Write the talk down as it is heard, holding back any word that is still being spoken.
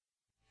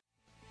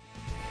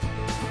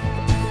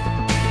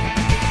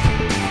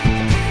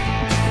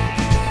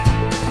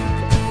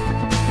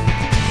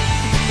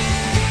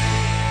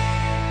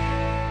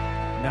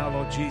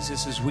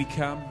Jesus, as we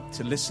come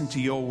to listen to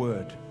your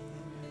word.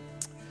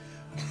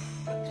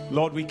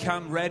 Lord, we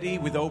come ready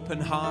with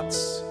open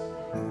hearts,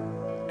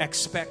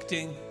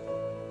 expecting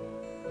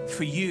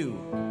for you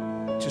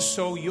to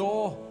sow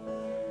your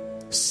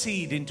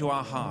seed into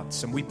our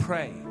hearts. And we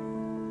pray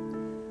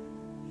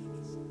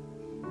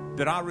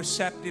that our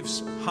receptive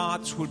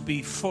hearts would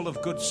be full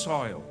of good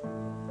soil,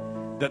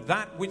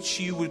 that which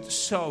you would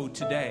sow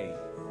today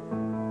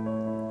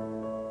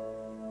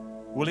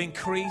will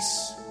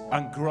increase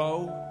and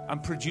grow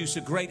and produce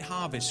a great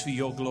harvest for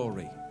your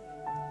glory.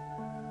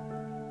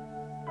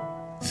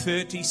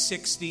 30,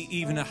 60,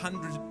 even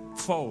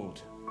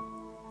 100-fold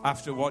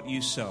after what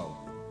you sow.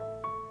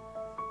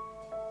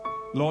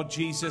 Lord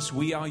Jesus,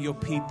 we are your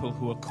people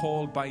who are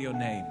called by your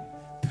name,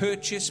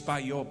 purchased by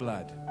your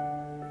blood.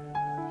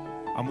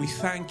 And we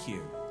thank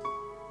you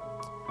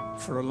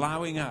for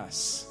allowing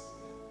us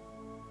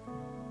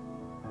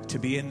to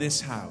be in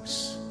this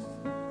house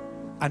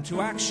and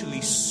to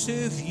actually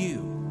serve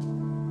you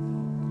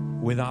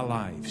with our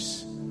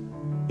lives.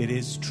 It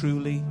is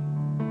truly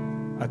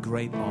a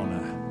great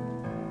honor.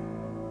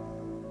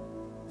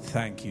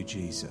 Thank you,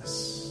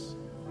 Jesus.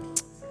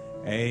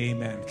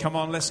 Amen. Come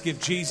on, let's give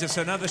Jesus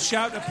another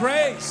shout of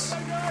praise.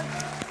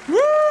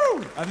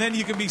 Woo! And then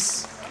you can be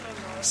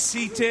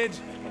seated.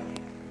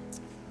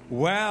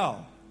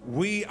 Well,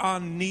 we are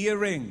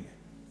nearing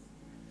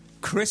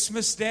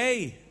Christmas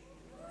Day.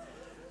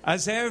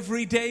 As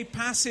every day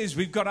passes,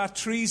 we've got our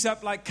trees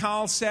up, like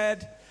Carl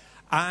said,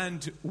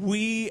 and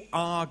we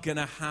are going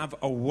to have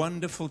a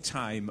wonderful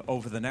time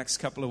over the next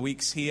couple of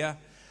weeks here.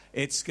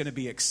 It's going to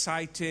be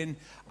exciting,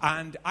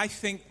 and I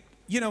think,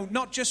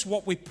 not just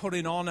what we're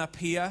putting on up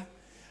here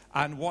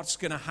and what's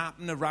going to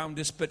happen around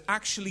us, but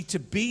actually to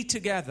be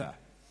together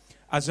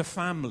as a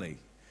family,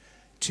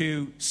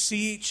 to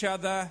see each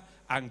other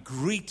and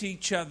greet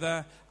each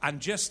other and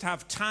just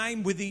have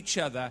time with each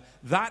other.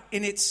 That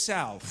in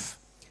itself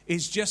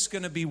is just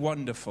going to be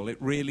wonderful. It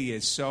really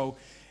is. So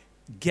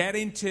get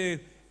into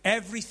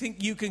everything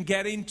you can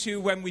get into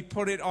when we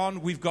put it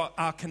on. We've got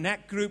our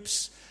Connect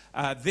groups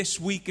this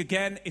week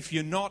again. If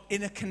you're not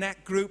in a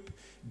Connect group,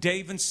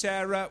 Dave and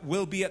Sarah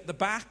will be at the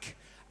back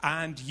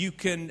and you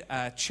can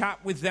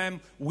chat with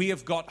them. We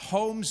have got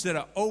homes that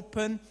are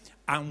open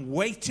and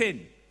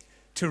waiting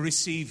to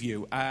receive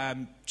you.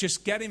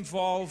 Just get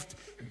involved,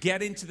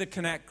 get into the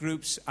Connect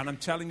groups, and I'm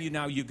telling you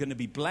now, you're going to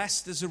be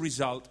blessed as a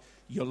result.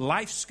 Your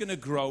life's going to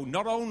grow,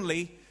 not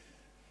only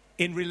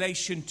in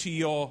relation to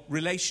your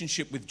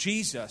relationship with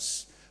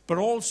Jesus, but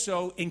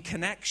also in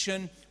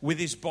connection with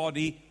his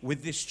body,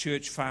 with this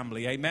church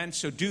family. Amen.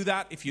 So do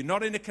that. If you're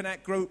not in a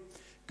Connect group,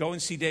 go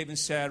and see Dave and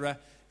Sarah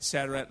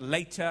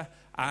later,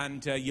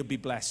 and you'll be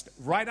blessed.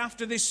 Right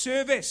after this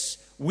service,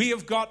 we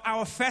have got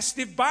our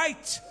festive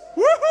bite.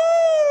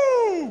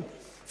 Woohoo!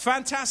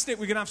 Fantastic.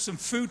 We're going to have some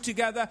food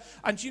together.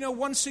 And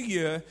once a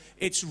year,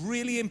 it's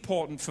really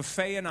important for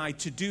Faye and I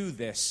to do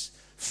this.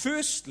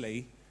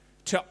 Firstly,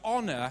 to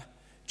honor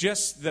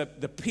just the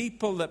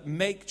people that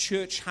make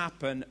church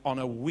happen on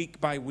a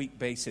week-by-week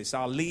basis.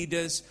 Our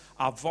leaders,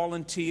 our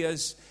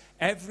volunteers,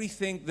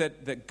 everything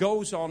that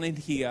goes on in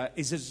here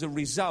is as a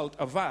result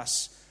of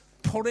us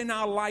putting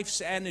our life's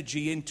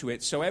energy into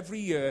it. So every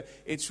year,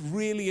 it's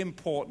really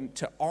important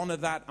to honor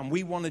that, and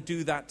we want to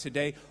do that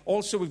today.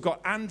 Also, we've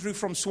got Andrew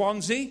from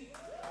Swansea.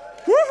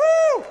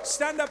 Woohoo!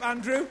 Stand up,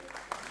 Andrew.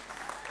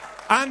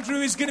 Andrew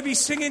is going to be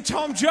singing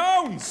Tom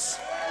Jones.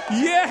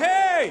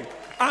 Yay!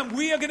 And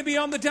we are going to be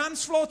on the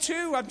dance floor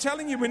too. I'm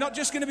telling you, we're not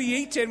just going to be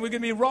eating. We're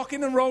going to be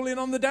rocking and rolling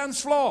on the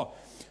dance floor.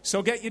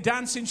 So get your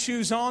dancing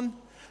shoes on.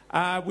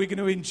 We're going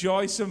to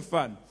enjoy some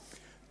fun.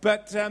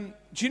 But do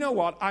you know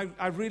what?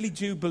 I really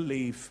do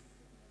believe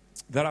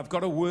that I've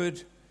got a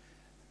word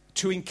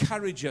to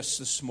encourage us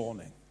this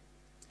morning.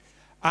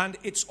 And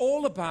it's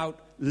all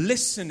about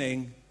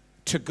listening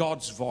to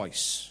God's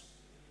voice.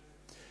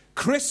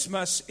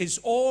 Christmas is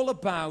all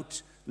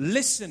about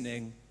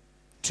listening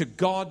to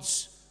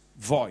God's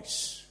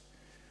voice.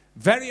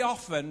 Very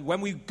often when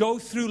we go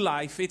through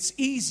life, it's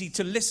easy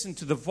to listen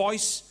to the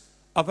voice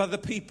of other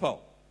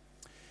people.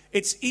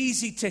 It's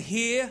easy to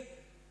hear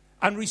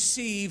and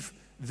receive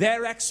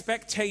their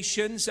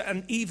expectations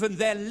and even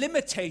their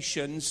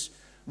limitations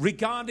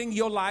regarding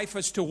your life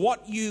as to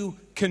what you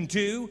can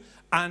do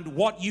and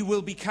what you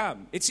will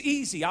become. It's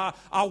easy.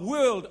 Our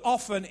world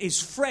often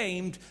is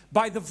framed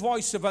by the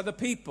voice of other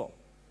people.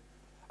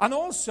 And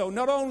also,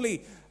 not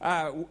only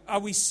are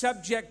we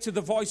subject to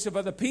the voice of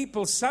other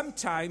people,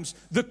 sometimes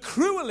the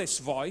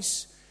cruelest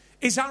voice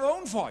is our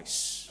own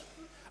voice.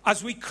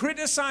 As we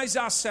criticize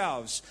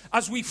ourselves,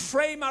 as we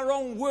frame our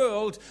own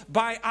world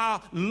by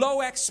our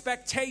low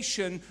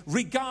expectation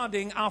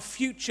regarding our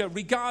future,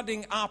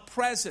 regarding our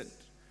present.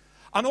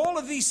 And all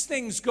of these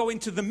things go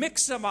into the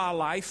mix of our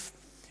life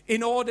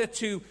in order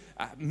to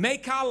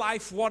make our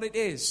life what it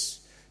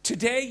is.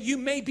 Today, you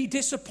may be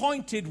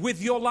disappointed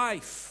with your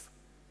life.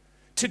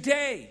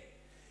 Today,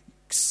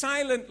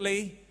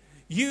 silently,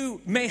 you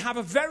may have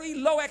a very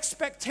low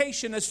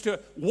expectation as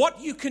to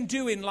what you can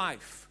do in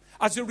life.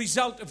 as a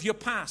result of your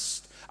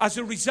past, as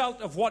a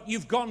result of what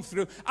you've gone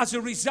through, as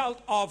a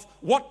result of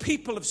what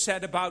people have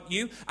said about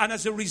you, and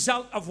as a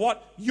result of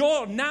what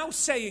you're now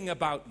saying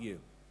about you.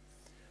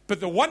 But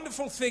the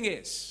wonderful thing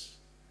is,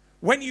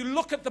 when you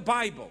look at the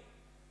Bible,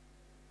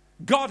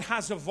 God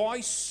has a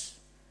voice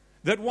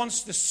that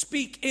wants to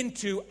speak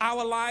into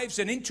our lives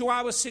and into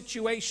our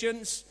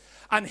situations.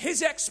 And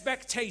his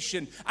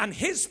expectation and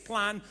his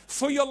plan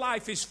for your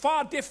life is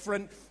far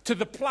different to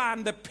the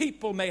plan that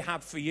people may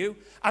have for you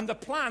and the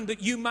plan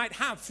that you might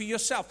have for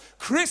yourself.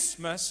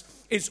 Christmas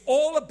is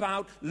all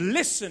about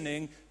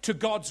listening to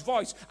God's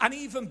voice. And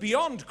even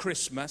beyond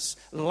Christmas,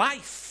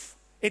 life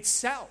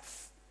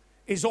itself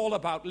is all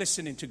about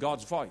listening to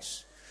God's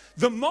voice.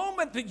 The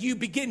moment that you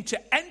begin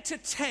to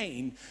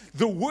entertain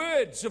the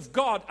words of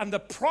God and the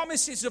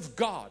promises of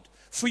God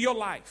for your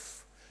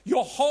life,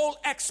 your whole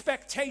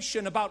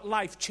expectation about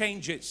life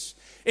changes.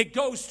 It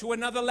goes to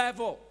another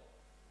level.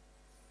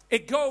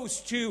 It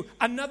goes to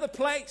another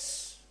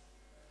place.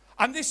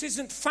 And this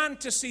isn't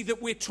fantasy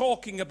that we're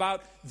talking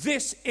about.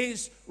 This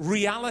is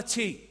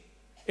reality.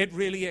 It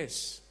really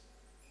is.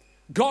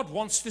 God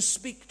wants to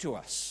speak to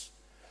us.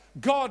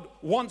 God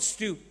wants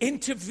to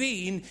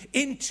intervene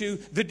into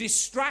the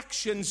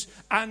distractions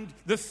and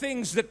the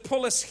things that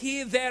pull us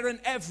here, there,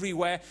 and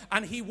everywhere.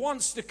 And he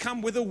wants to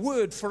come with a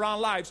word for our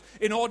lives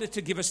in order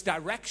to give us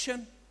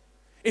direction,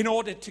 in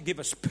order to give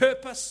us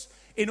purpose,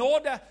 in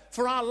order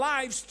for our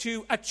lives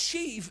to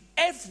achieve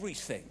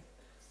everything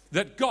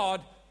that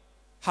God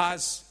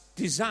has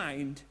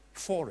designed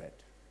for it.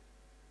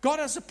 God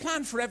has a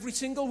plan for every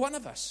single one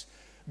of us.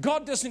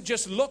 God doesn't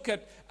just look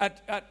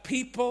at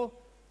people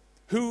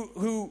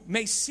who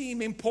may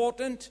seem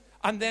important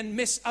and then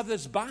miss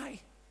others by.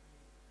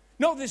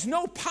 No, there's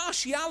no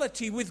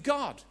partiality with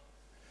God.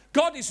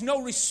 God is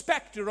no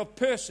respecter of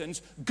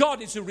persons.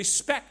 God is a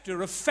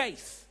respecter of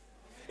faith.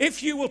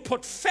 If you will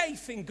put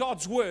faith in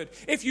God's word,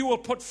 if you will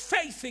put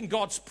faith in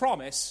God's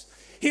promise,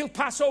 he'll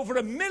pass over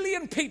 1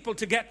 million people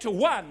to get to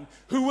one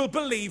who will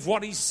believe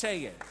what he's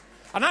saying.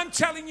 And I'm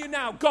telling you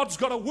now, God's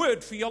got a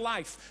word for your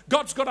life.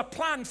 God's got a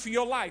plan for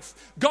your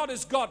life. God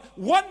has got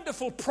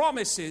wonderful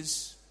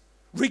promises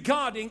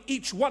regarding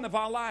each one of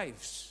our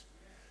lives.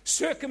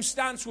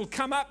 Circumstance will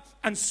come up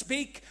and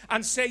speak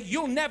and say,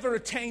 you'll never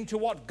attain to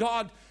what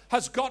God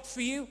has got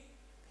for you.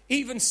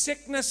 Even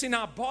sickness in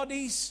our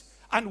bodies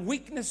and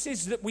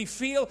weaknesses that we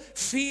feel,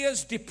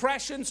 fears,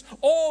 depressions,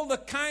 all the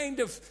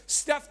kind of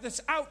stuff that's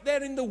out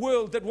there in the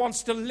world that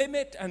wants to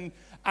limit and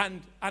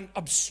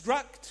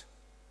obstruct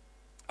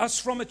us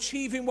from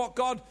achieving what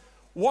God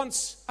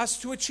wants us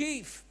to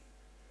achieve.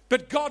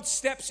 But God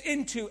steps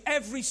into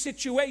every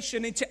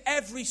situation, into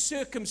every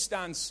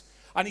circumstance.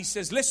 And he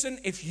says, listen,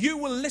 if you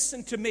will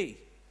listen to me,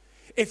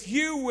 if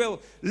you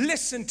will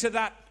listen to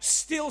that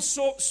still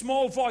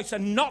small voice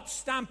and not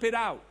stamp it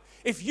out,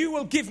 if you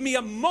will give me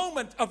a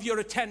moment of your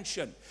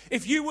attention,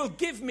 if you will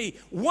give me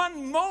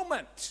one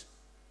moment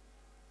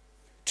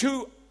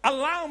to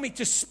allow me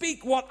to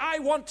speak what I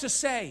want to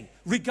say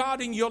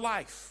regarding your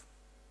life,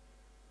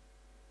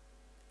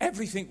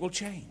 everything will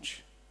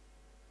change.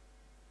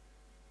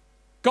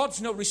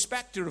 God's no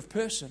respecter of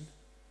person.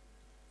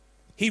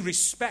 He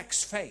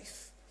respects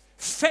faith.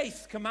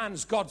 Faith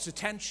commands God's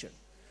attention.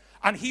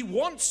 And he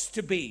wants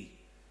to be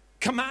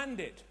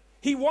commanded.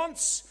 He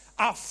wants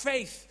our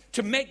faith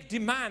to make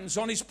demands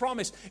on his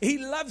promise. He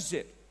loves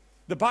it.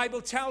 The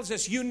Bible tells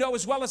us, you know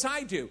as well as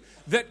I do,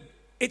 that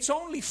it's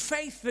only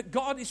faith that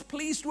God is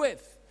pleased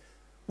with.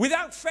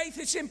 Without faith,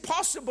 it's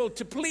impossible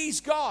to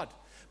please God.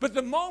 But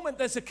the moment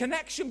there's a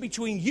connection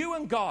between you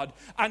and God,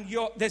 and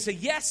there's a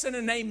yes and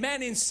an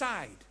amen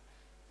inside,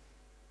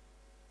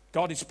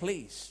 God is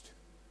pleased.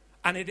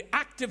 And it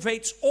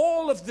activates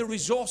all of the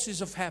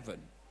resources of heaven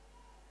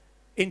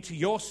into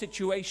your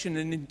situation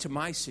and into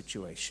my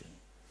situation.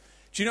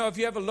 Do you know, have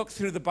you ever looked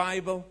through the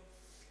Bible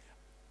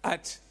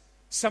at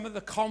some of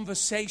the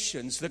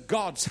conversations that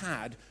God's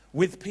had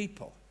with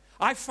people?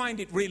 I find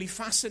it really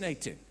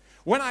fascinating.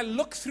 When I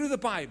look through the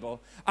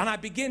Bible and I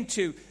begin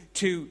to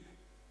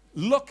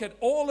look at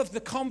all of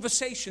the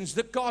conversations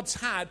that God's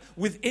had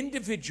with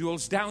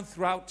individuals down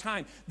throughout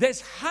time.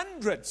 There's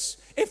hundreds,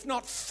 if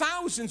not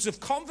thousands, of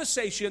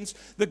conversations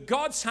that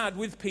God's had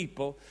with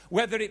people,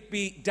 whether it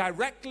be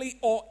directly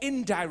or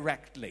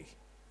indirectly.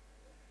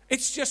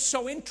 It's just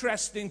so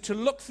interesting to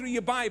look through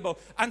your Bible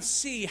and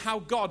see how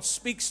God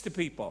speaks to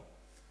people.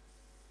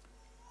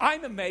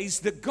 I'm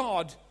amazed that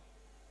God,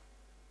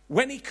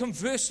 when he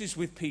converses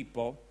with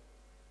people,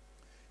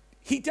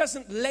 he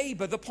doesn't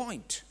labor the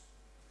point.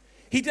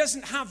 He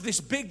doesn't have this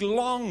big,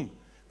 long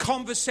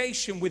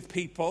conversation with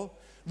people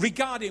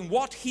regarding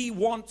what he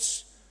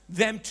wants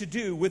them to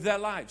do with their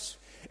lives.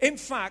 In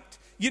fact,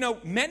 you know,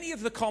 many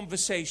of the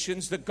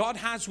conversations that God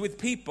has with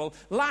people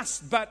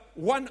last but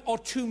 1 or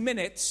 2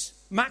 minutes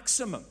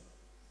maximum.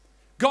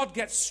 God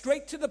gets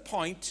straight to the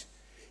point.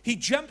 He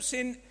jumps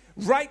in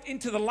right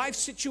into the life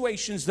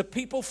situations that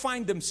people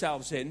find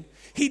themselves in.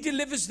 He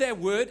delivers their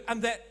word,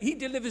 and he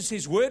delivers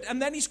his word,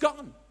 and then he's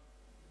gone.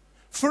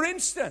 For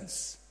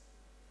instance,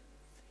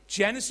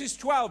 Genesis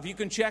 12, you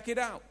can check it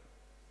out.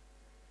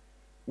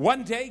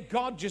 one day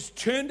God just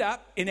turned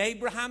up in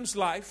Abraham's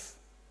life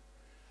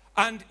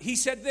and he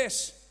said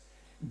this,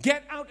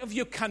 get out of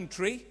your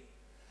country.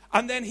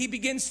 And then he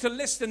begins to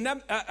list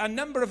a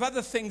number of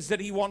other things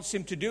that he wants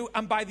him to do.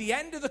 And by the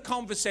end of the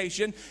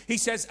conversation, he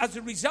says, as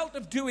a result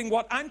of doing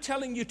what I'm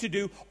telling you to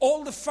do,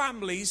 all the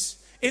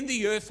families in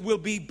the earth will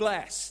be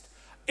blessed.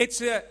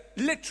 It's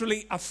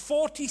literally a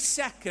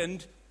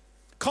 40-second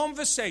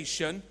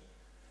conversation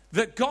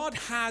that God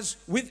has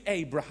with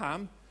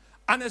Abraham.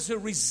 And as a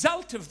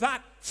result of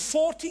that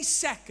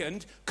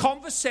 40-second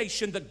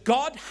conversation that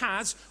God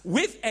has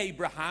with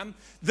Abraham,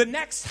 the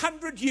next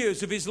 100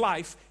 years of his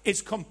life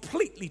is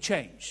completely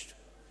changed.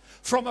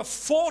 From a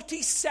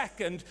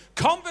 40-second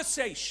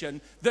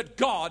conversation that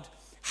God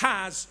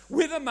has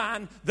with a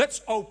man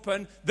that's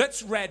open,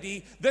 that's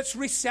ready, that's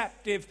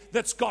receptive,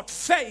 that's got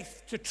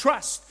faith to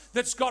trust,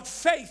 that's got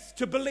faith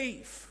to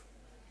believe.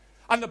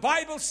 And the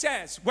Bible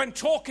says, when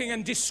talking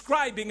and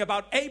describing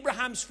about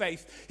Abraham's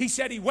faith, he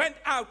said he went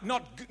out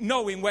not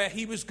knowing where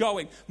he was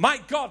going. My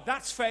God,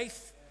 that's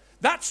faith.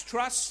 That's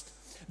trust.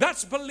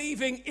 That's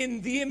believing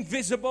in the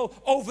invisible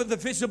over the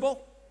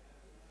visible.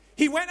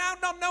 He went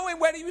out not knowing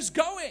where he was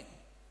going.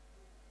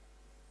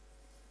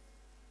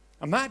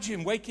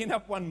 Imagine waking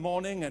up one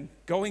morning and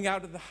going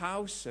out of the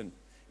house and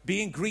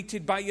being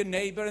greeted by your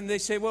neighbor, and they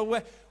say,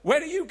 well,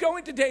 where are you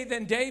going today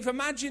then, Dave?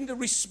 Imagine the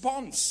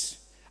response.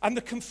 And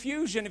the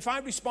confusion, if I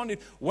responded,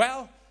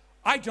 well,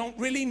 I don't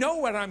really know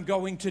where I'm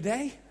going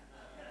today.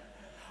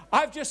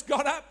 I've just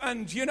got up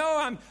and,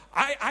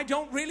 I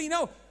don't really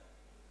know.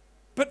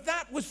 But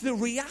that was the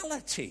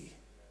reality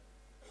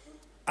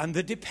and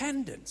the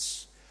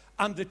dependence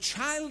and the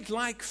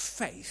childlike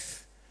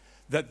faith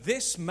that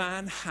this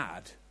man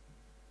had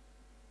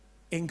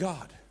in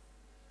God.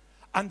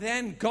 And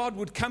then God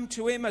would come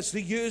to him as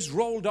the years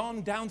rolled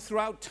on down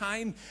throughout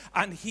time,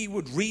 and he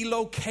would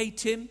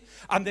relocate him,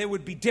 and there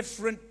would be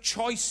different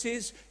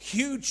choices,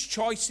 huge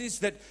choices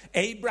that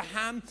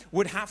Abraham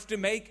would have to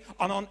make.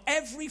 And on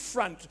every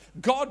front,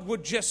 God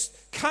would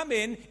just come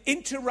in,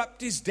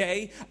 interrupt his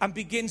day, and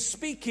begin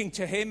speaking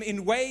to him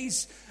in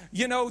ways,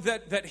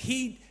 that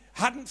he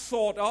hadn't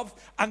thought of.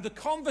 And the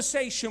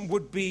conversation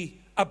would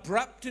be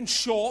abrupt and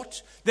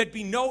short. There'd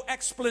be no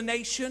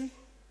explanation.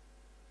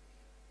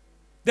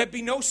 There'd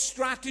be no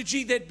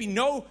strategy, there'd be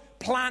no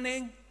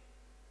planning.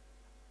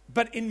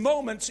 But in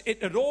moments,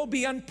 it would all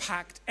be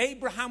unpacked.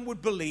 Abraham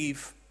would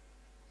believe,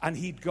 and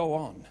he'd go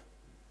on.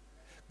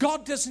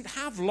 God doesn't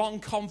have long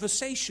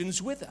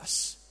conversations with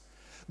us.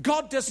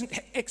 God doesn't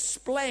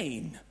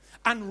explain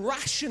and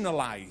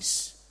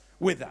rationalize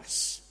with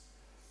us.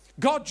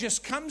 God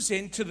just comes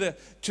into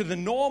the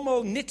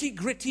normal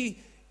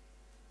nitty-gritty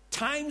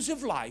times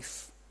of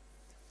life,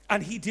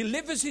 and he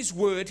delivers his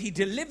word, he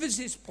delivers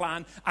his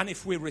plan, and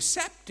if we're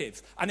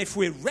receptive, and if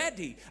we're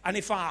ready, and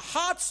if our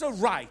hearts are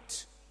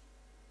right,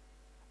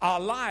 our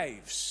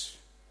lives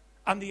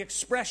and the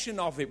expression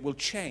of it will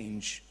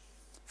change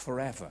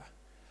forever.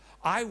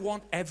 I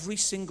want every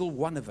single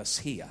one of us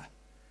here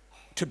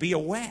to be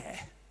aware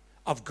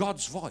of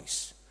God's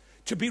voice,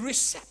 to be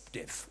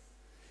receptive,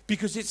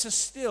 because it's a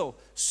still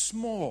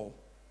small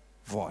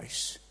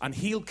voice, and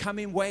he'll come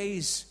in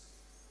ways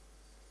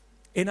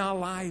in our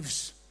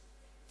lives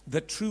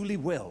that truly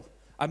will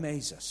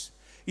amaze us.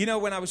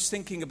 When I was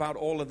thinking about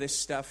all of this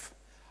stuff,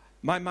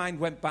 my mind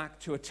went back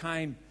to a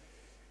time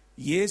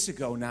years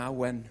ago now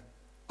when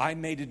I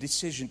made a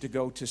decision to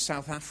go to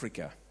South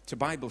Africa to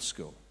Bible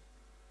school.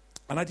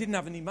 And I didn't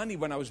have any money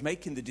when I was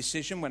making the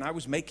decision, when I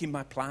was making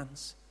my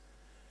plans.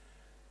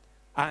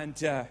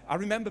 And I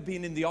remember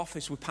being in the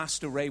office with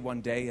Pastor Ray one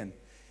day, and,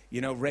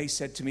 Ray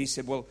said to me, he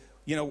said, well,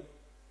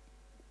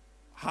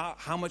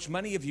 how much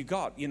money have you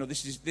got?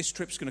 This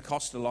trip's going to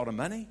cost a lot of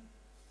money.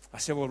 I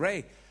said, well,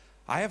 Ray,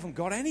 I haven't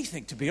got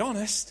anything, to be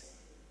honest.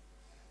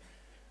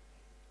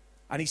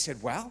 And he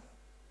said, well,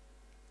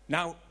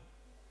 now,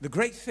 the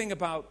great thing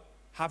about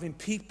having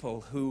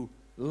people who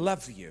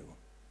love you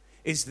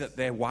is that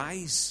they're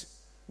wise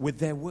with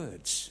their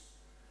words.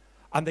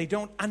 And they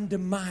don't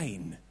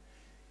undermine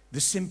the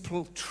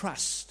simple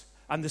trust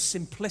and the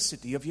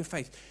simplicity of your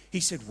faith. He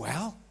said,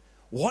 well,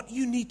 what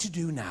you need to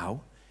do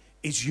now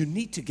is you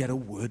need to get a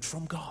word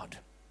from God.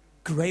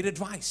 Great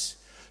advice.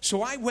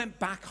 So I went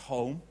back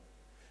home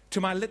to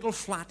my little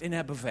flat in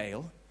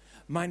Ebervale.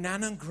 My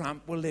nan and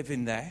Gramp were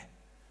living there.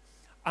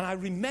 And I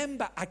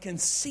remember, I can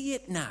see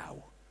it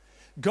now,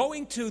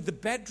 going to the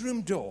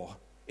bedroom door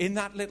in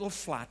that little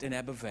flat in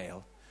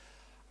Ebervale.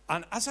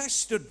 And as I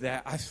stood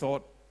there, I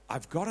thought,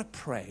 I've got to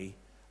pray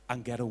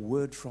and get a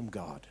word from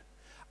God.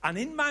 And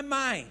in my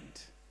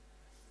mind,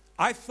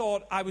 I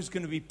thought I was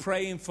going to be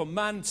praying for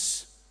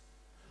months.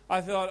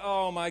 I thought,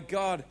 oh my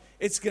God,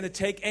 it's going to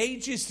take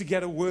ages to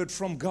get a word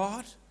from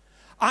God.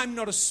 I'm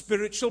not a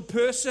spiritual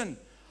person.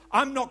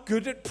 I'm not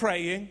good at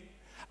praying.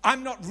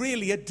 I'm not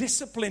really a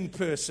disciplined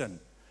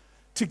person.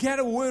 To get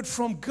a word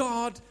from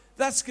God,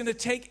 that's going to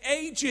take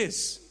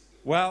ages.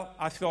 Well,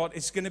 I thought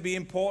it's going to be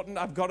important.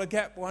 I've got to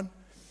get one.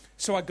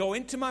 So I go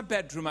into my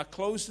bedroom, I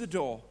close the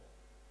door,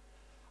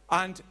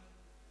 and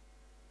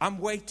I'm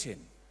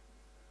waiting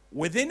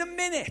within a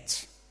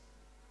minute,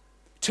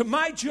 to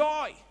my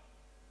joy,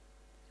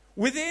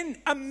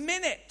 within a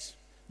minute,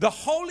 the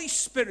Holy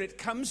Spirit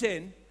comes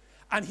in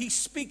and he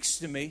speaks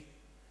to me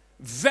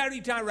very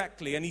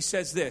directly. And he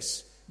says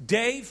this,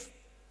 Dave,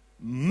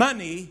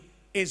 money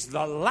is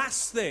the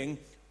last thing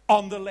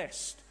on the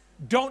list.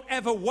 Don't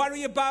ever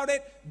worry about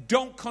it.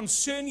 Don't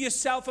concern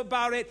yourself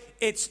about it.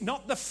 It's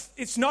not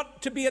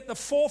to be at the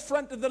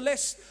forefront of the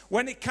list.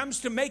 When it comes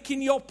to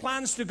making your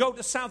plans to go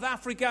to South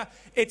Africa,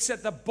 it's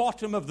at the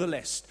bottom of the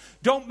list.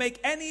 Don't make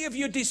any of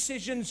your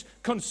decisions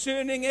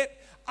concerning it.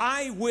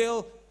 I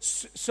will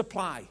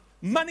supply.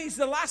 Money's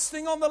the last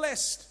thing on the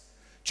list.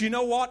 Do you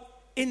know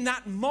what? In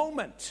that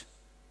moment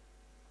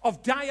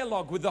of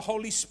dialogue with the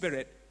Holy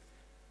Spirit,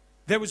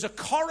 there was a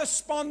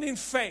corresponding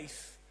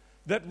faith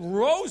that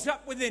rose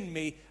up within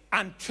me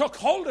and took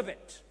hold of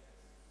it,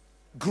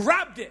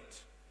 grabbed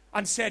it,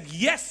 and said,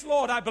 yes,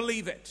 Lord, I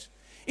believe it.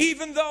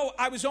 Even though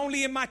I was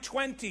only in my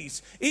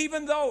 20s,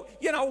 even though,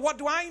 what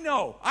do I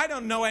know? I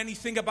don't know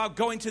anything about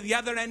going to the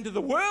other end of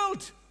the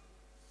world,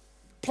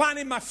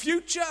 planning my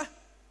future.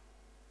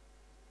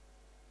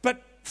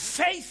 But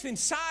faith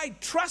inside,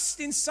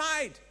 trust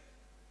inside,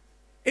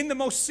 in the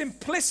most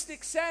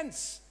simplistic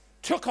sense,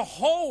 took a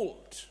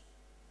hold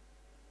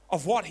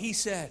of what he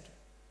said.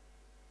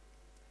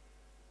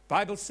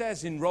 Bible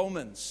says in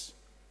Romans,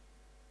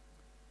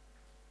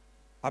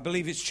 I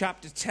believe it's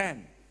chapter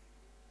 10,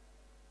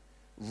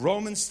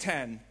 Romans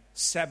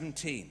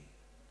 10:17.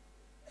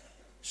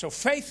 So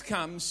faith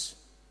comes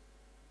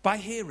by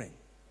hearing,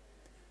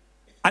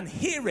 and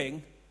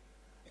hearing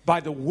by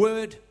the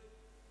word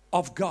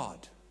of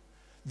God.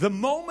 The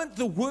moment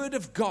the word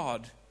of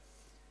God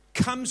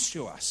comes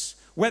to us,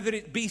 whether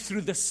it be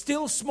through the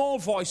still small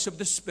voice of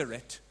the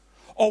Spirit,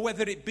 or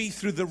whether it be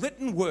through the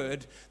written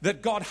word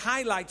that God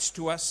highlights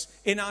to us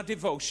in our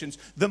devotions,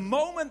 the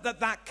moment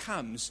that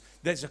comes,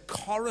 there's a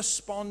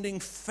corresponding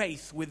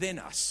faith within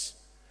us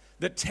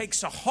that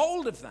takes a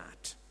hold of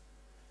that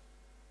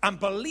and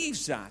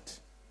believes that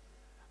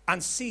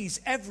and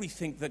sees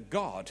everything that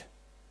God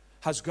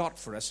has got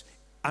for us,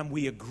 and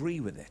we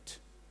agree with it.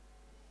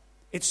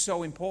 It's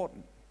so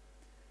important.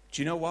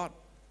 Do you know what?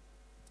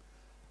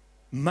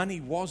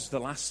 Money was the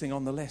last thing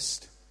on the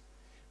list.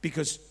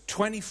 Because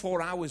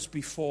 24 hours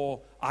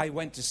before I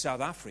went to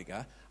South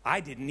Africa, I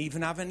didn't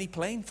even have any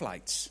plane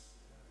flights.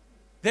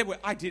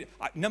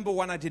 Number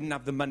one, I didn't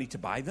have the money to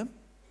buy them.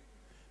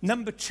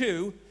 Number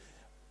two,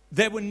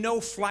 there were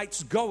no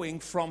flights going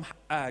from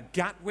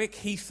Gatwick,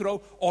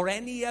 Heathrow, or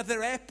any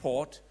other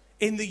airport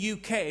in the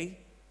UK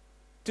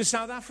to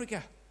South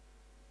Africa.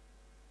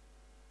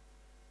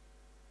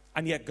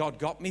 And yet God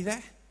got me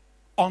there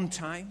on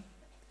time,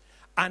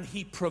 and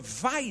he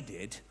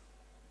provided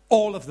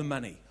all of the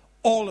money,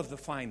 all of the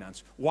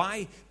finance.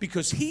 Why?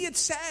 Because he had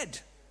said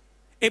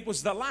it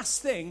was the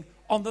last thing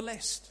on the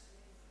list.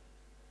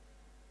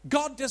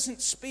 God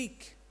doesn't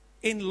speak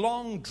in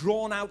long,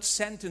 drawn-out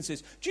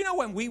sentences. Do you know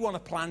when we want to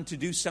plan to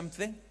do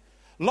something?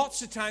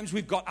 Lots of times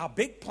we've got our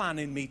big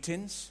planning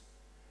meetings,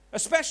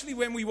 especially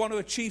when we want to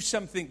achieve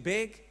something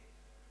big.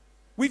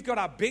 We've got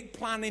our big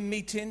planning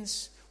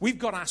meetings. We've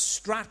got our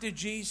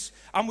strategies,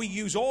 and we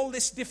use all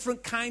this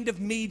different kind of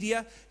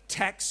media,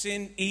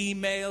 texting,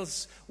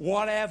 emails,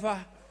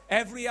 whatever,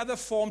 every other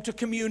form to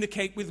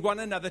communicate with one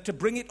another, to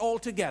bring it all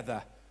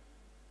together.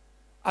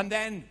 And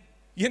then,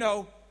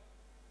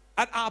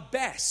 at our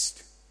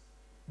best,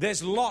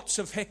 there's lots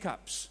of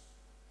hiccups.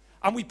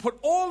 And we put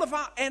all of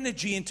our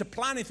energy into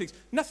planning things.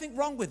 Nothing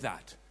wrong with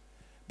that.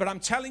 But I'm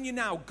telling you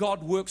now,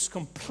 God works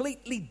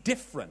completely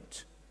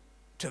different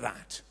to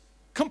that.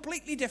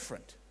 Completely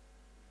different.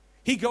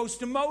 He goes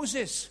to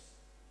Moses.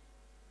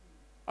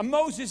 And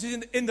Moses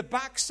is in the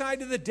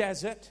backside of the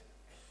desert.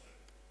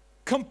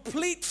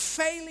 Complete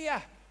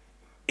failure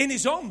in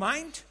his own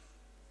mind.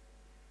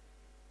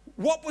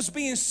 What was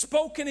being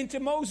spoken into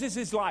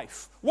Moses'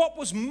 life? What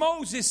was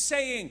Moses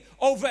saying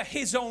over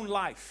his own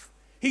life?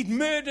 He'd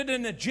murdered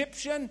an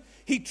Egyptian.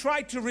 He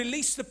tried to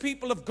release the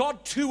people of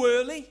God too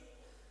early.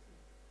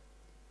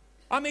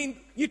 I mean,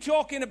 you're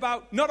talking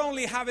about not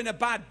only having a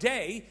bad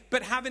day,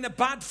 but having a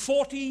bad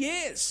 40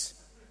 years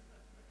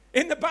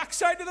in the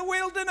backside of the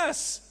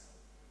wilderness.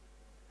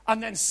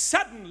 And then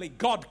suddenly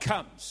God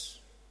comes.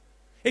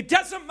 It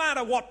doesn't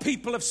matter what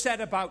people have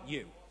said about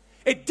you.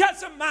 It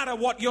doesn't matter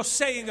what you're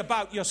saying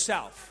about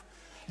yourself.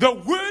 The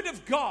word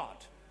of God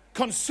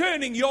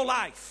concerning your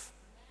life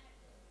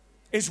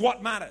is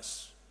what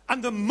matters.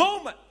 And the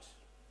moment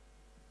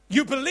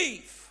you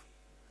believe,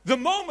 the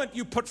moment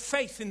you put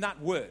faith in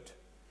that word,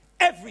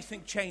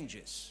 everything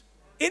changes.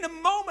 In a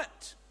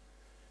moment.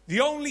 The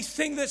only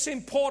thing that's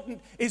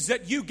important is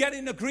that you get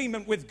in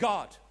agreement with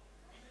God.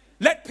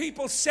 Let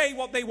people say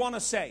what they want to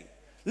say.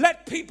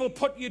 Let people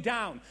put you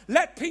down.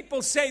 Let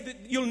people say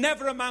that you'll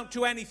never amount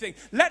to anything.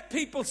 Let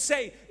people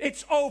say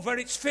it's over,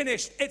 it's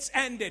finished, it's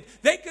ended.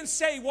 They can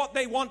say what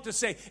they want to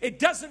say. It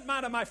doesn't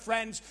matter, my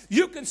friends.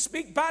 You can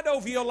speak bad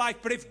over your life,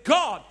 but if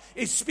God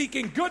is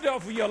speaking good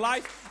over your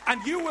life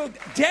and you will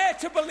dare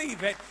to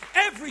believe it,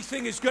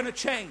 everything is going to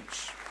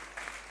change.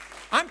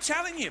 I'm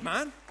telling you,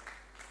 man.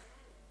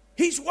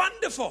 He's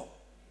wonderful.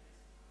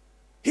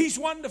 He's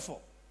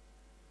wonderful.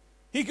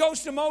 He goes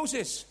to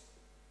Moses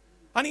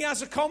and he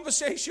has a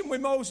conversation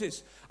with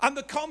Moses. And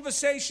the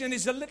conversation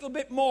is a little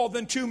bit more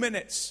than 2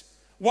 minutes.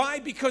 Why?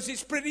 Because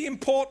it's pretty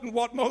important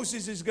what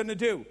Moses is going to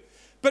do.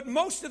 But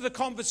most of the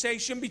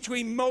conversation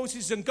between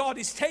Moses and God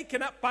is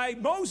taken up by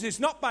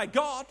Moses, not by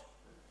God.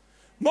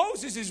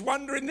 Moses is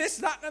wondering this,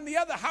 that, and the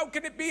other. How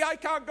can it be? I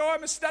can't go.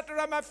 I'm a stutterer.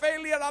 I'm a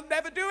failure. I'll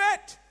never do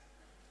it.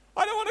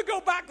 I don't want to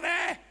go back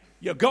there.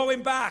 You're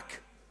going back.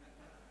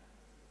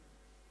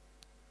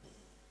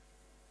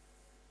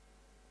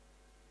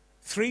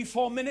 Three,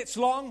 4 minutes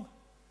long.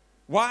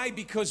 Why?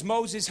 Because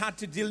Moses had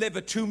to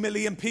deliver 2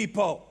 million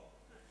people.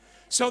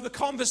 So the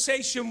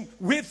conversation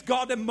with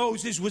God and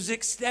Moses was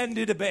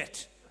extended a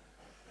bit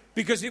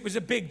because it was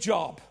a big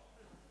job.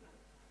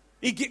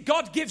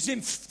 God gives him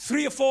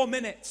 3 or 4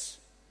 minutes.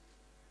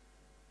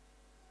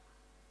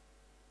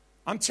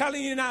 I'm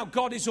telling you now,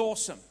 God is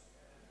awesome.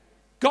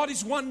 God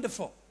is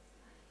wonderful.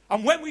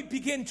 And when we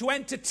begin to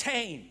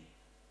entertain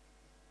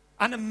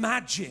and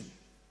imagine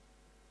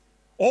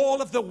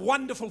all of the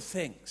wonderful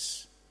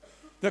things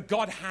that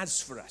God has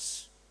for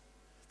us,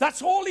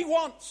 that's all he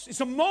wants.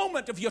 It's a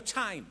moment of your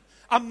time,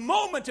 a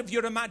moment of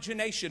your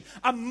imagination,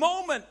 a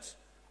moment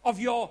of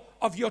your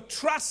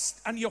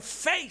trust and your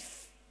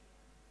faith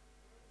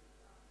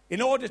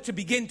in order to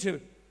begin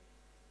to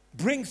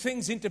bring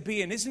things into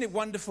being. Isn't it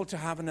wonderful to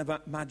have an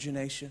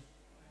imagination?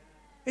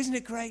 Isn't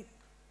it great?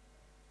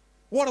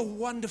 What a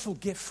wonderful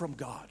gift from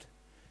God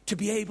to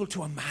be able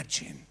to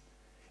imagine.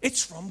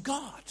 It's from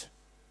God.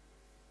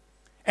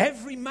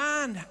 Every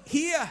man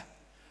here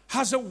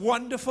has a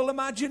wonderful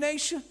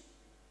imagination.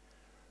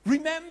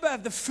 Remember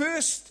the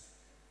first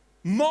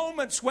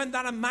moments when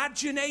that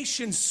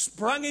imagination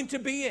sprung into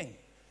being.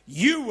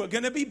 You were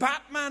going to be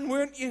Batman,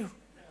 weren't you?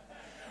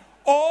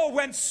 Or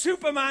when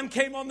Superman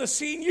came on the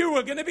scene, you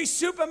were going to be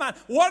Superman.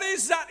 What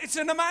is that? It's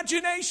an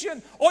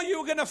imagination. Or you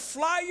were going to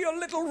fly your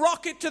little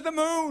rocket to the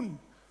moon.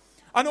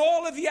 And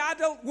all of the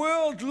adult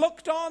world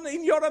looked on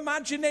in your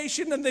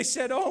imagination and they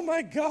said, oh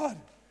my God,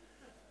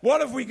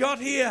 what have we got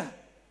here?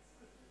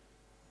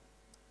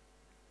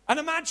 An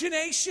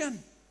imagination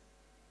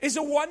is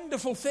a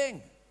wonderful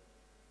thing.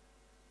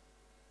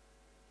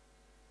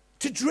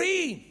 To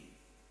dream.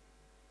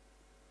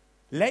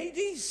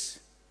 Ladies,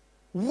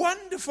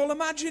 wonderful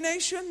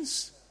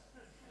imaginations.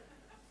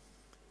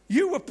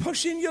 You were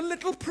pushing your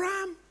little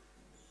pram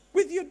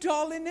with your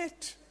doll in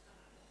it.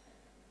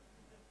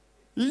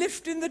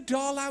 Lifting the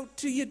doll out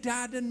to your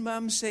dad and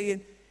mum saying,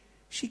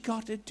 she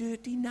got a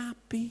dirty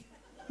nappy,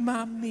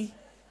 mummy.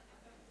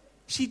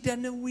 She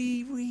done a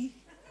wee-wee.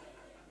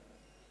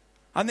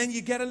 And then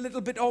you get a little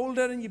bit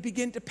older and you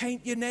begin to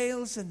paint your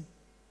nails and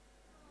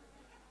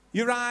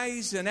your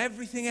eyes and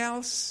everything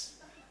else.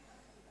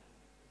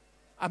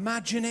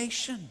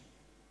 Imagination,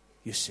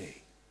 you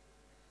see.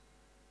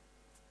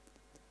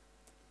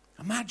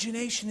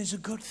 Imagination is a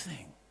good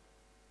thing.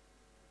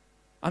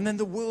 And then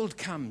the world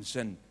comes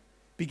and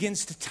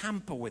begins to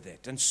tamper with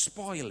it and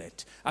spoil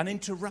it and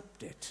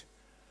interrupt it.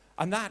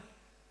 And that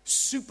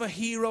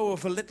superhero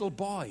of a little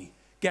boy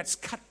gets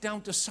cut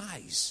down to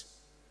size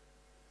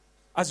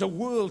as a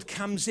world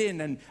comes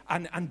in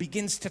and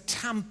begins to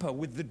tamper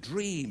with the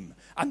dream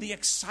and the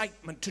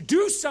excitement to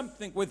do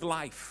something with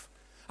life.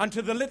 And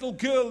to the little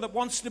girl that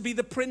wants to be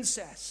the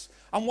princess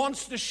and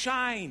wants to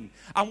shine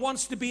and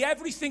wants to be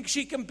everything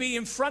she can be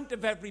in front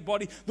of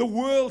everybody, the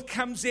world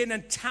comes in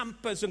and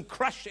tampers and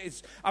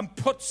crushes and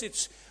puts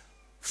its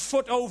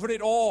foot over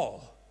it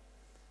all.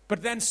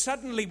 But then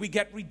suddenly we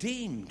get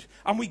redeemed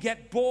and we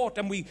get bought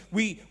and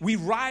we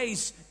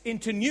rise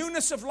into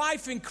newness of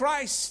life in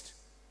Christ.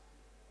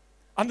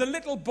 And the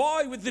little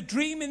boy with the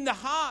dream in the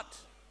heart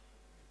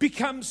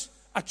becomes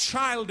a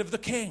child of the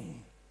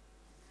King.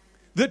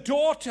 The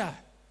daughter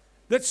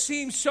that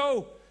seems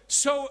so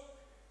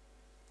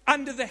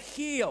under the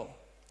heel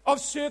of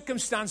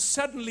circumstance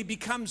suddenly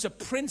becomes a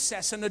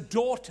princess and a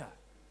daughter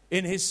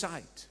in his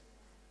sight.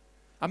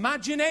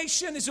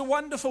 Imagination is a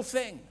wonderful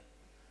thing.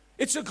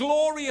 It's a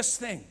glorious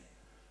thing.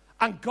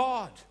 And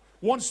God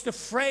wants to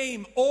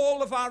frame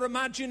all of our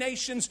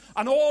imaginations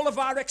and all of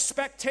our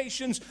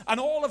expectations and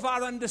all of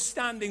our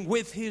understanding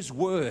with his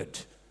word.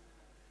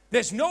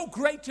 There's no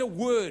greater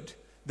word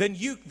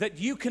that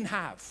you can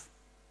have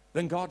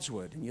than God's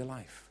word in your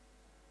life.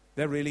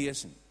 There really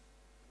isn't.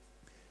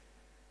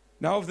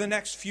 Now, over the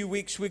next few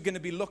weeks, we're going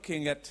to be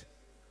looking at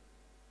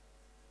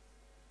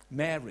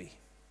Mary.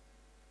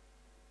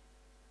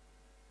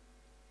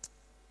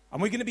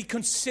 And we're going to be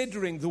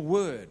considering the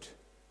word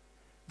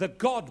that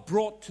God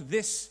brought to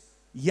this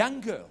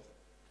young girl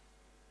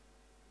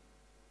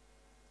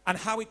and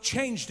how it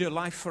changed her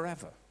life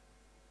forever.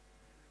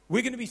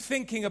 We're going to be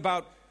thinking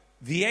about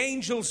the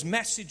angel's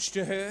message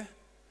to her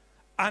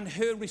and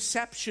her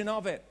reception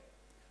of it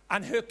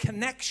and her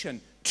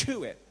connection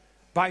to it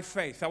by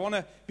faith. I want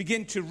to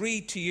begin to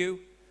read to you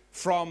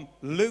from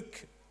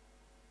Luke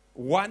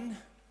 1,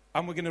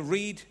 and we're going to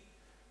read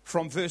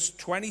from verse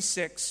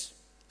 26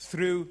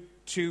 through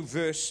to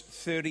verse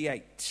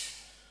 38.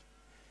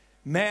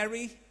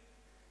 Mary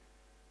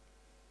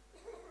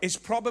is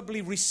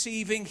probably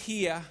receiving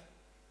here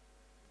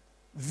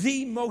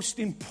the most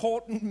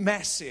important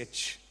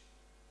message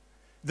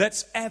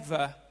that's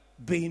ever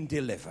been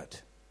delivered.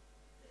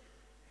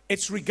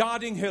 It's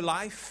regarding her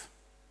life.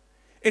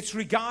 It's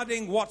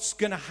regarding what's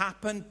going to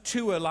happen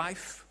to her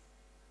life.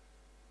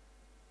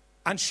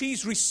 And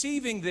she's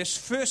receiving this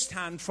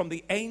firsthand from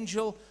the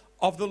angel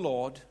of the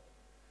Lord.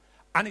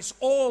 And it's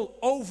all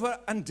over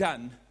and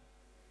done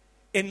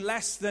in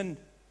less than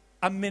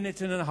a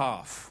minute and a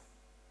half.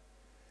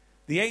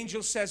 The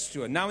angel says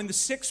to her, now in the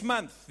 6th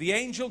month, the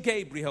angel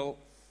Gabriel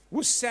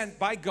was sent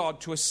by God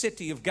to a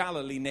city of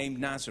Galilee named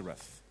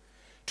Nazareth,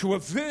 to a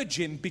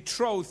virgin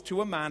betrothed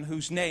to a man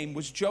whose name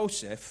was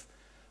Joseph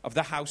of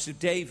the house of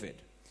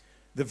David.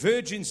 The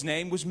virgin's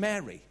name was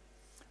Mary.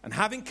 And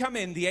having come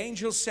in, the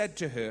angel said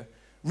to her,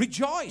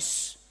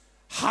 rejoice,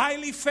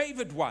 highly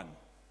favored one.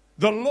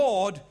 The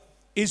Lord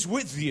is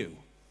with you.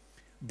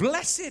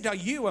 Blessed are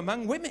you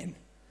among women.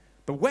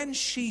 But when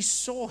she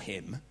saw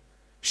him,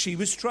 she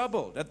was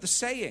troubled at the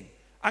saying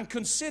and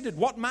considered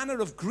what manner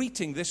of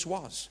greeting this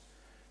was.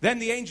 Then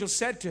the angel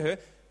said to her,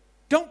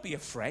 don't be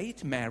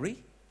afraid,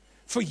 Mary,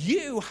 for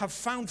you have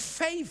found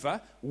favor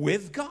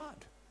with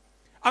God.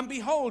 And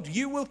behold,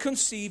 you will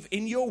conceive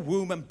in your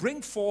womb and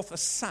bring forth a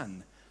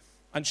son,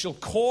 and shall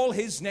call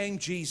his name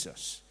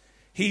Jesus.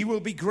 He will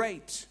be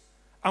great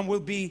and will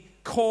be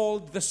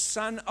called the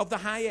Son of the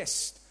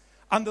Highest.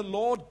 And the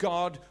Lord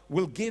God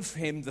will give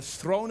him the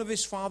throne of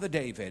his father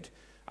David,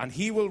 and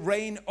he will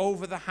reign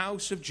over the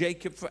house of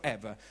Jacob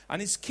forever,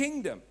 and his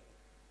kingdom.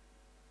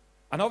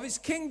 And of his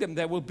kingdom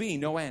there will be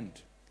no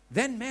end.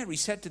 Then Mary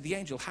said to the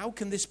angel, how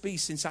can this be,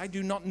 since I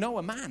do not know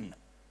a man?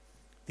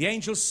 The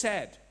angel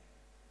said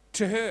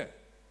to her,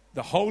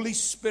 the Holy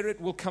Spirit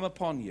will come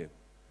upon you,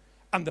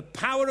 and the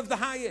power of the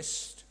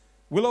Highest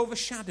will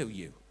overshadow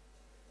you.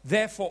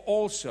 Therefore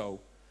also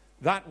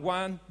that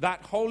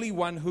Holy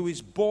One who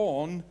is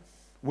born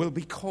will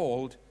be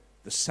called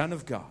the Son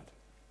of God.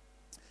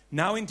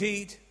 Now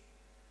indeed,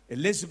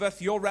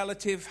 Elizabeth, your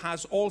relative,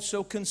 has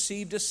also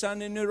conceived a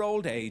son in her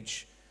old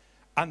age,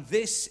 and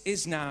this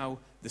is now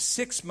the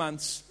 6th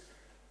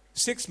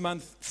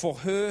month for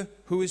her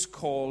who is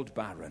called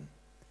barren.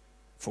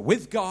 For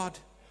with God,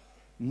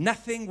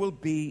 nothing will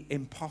be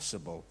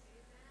impossible.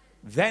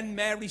 Then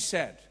Mary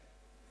said,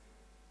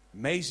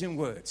 amazing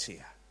words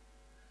here,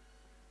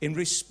 in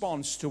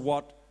response to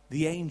what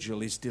the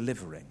angel is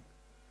delivering.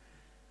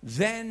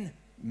 Then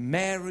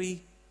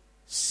Mary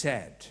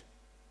said,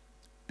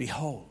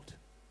 behold,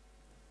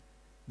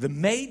 the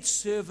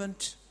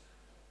maidservant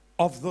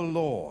of the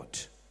Lord,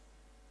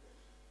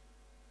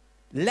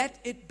 let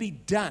it be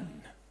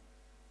done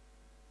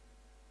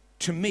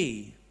to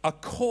me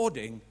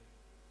according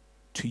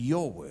to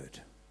your word.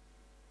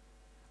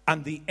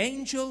 And the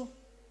angel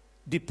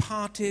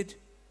departed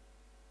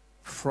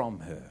from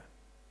her.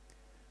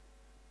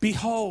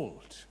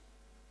 Behold,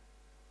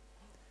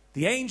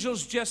 the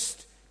angels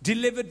just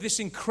delivered this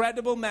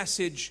incredible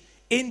message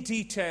in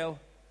detail.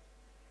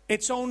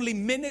 It's only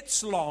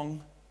minutes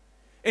long.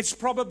 It's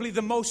probably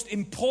the most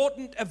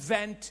important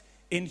event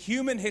in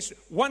human history,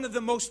 one of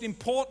the most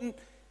important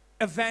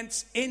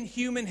events in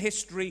human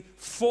history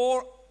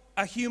for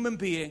a human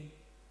being.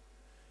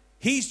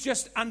 He's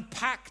just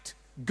unpacked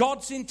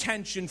God's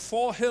intention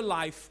for her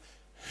life,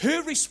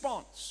 her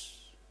response.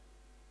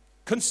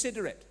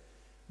 Consider it.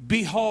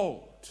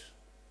 Behold,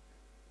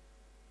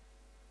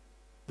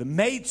 the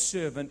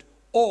maidservant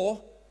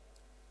or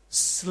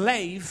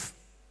slave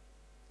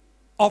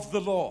of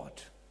the Lord.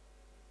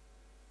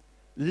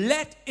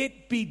 Let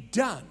it be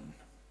done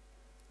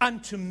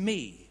unto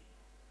me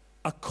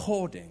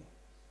according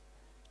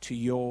to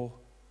your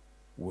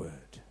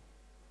word.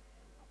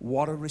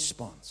 What a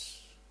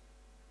response.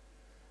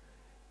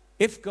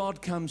 If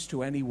God comes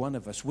to any one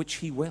of us, which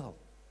he will,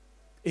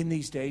 in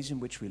these days in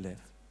which we live,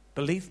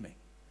 believe me,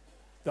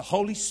 the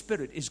Holy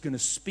Spirit is going to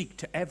speak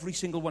to every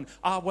single one.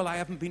 Well, I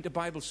haven't been to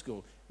Bible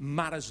school.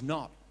 Matters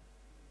not.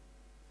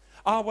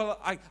 Well,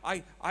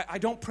 I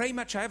don't pray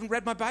much. I haven't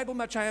read my Bible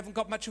much. I haven't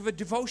got much of a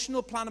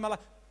devotional plan in my life.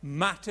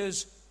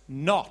 Matters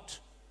not.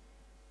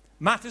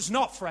 Matters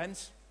not,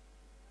 friends.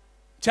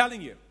 I'm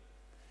telling you.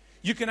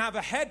 You can have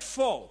a head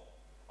full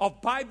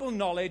of Bible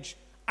knowledge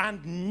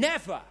and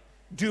never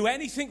do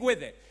anything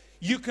with it.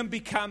 You can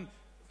become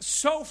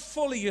so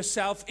full of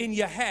yourself in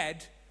your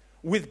head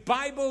with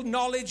Bible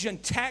knowledge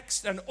and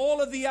text and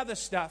all of the other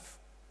stuff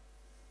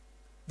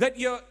that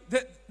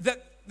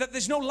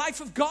there's no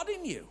life of God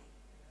in you.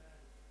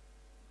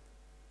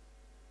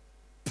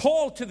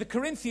 Paul to the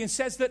Corinthians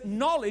says that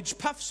knowledge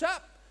puffs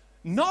up.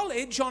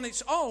 Knowledge on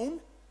its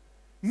own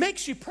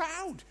makes you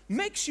proud,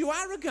 makes you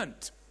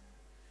arrogant,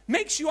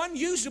 makes you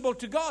unusable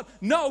to God.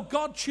 No,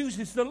 God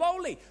chooses the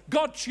lowly.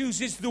 God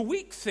chooses the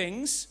weak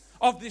things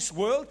of this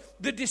world,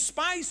 the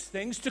despised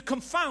things, to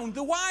confound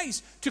the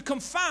wise, to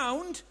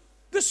confound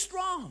the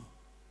strong.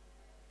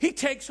 He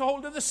takes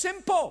hold of the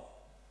simple.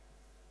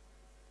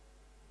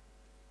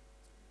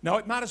 No,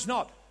 it matters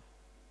not.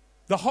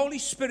 The Holy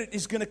Spirit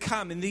is going to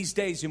come in these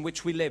days in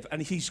which we live,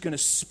 and he's going to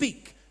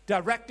speak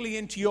directly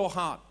into your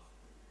heart.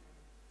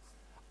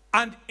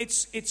 And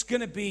it's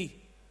going to be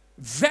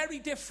very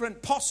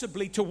different,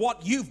 possibly, to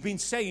what you've been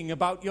saying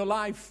about your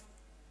life.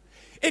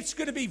 It's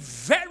going to be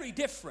very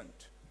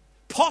different,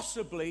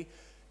 possibly,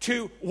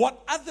 to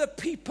what other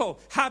people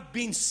have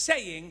been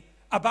saying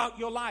about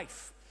your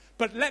life.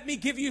 But let me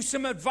give you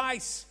some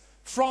advice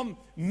from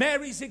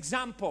Mary's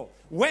example.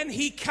 When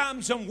he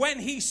comes and when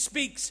he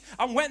speaks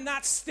and when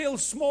that still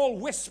small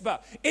whisper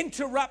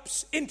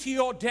interrupts into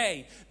your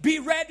day, be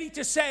ready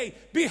to say,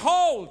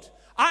 behold,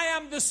 I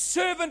am the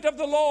servant of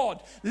the Lord.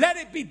 Let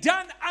it be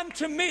done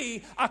unto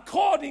me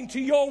according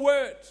to your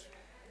word.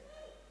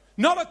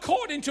 Not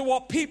according to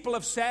what people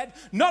have said,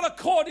 not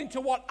according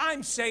to what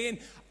I'm saying.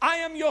 I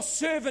am your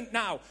servant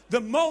now. The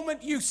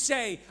moment you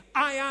say,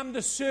 I am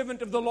the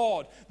servant of the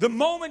Lord, the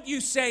moment you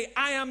say,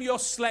 I am your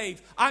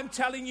slave, I'm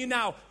telling you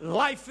now,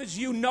 life as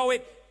you know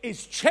it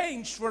is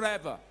changed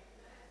forever.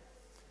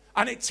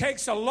 And it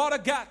takes a lot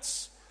of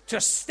guts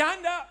to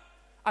stand up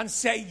and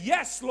say,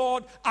 yes,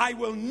 Lord, I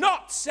will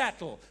not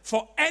settle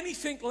for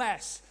anything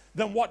less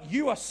than what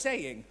you are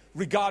saying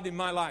regarding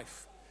my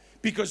life.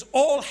 Because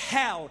all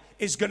hell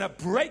is going to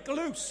break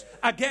loose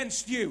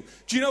against you.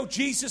 Do you know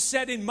Jesus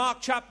said in Mark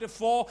chapter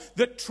 4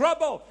 that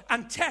trouble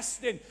and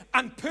testing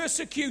and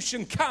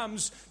persecution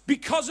comes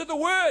because of the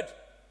word?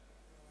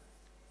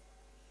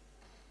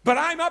 But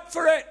I'm up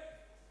for it.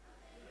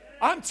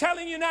 I'm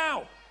telling you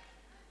now,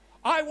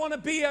 I want to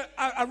be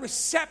a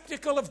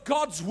receptacle of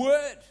God's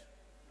word.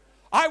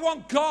 I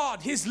want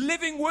God, his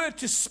living word,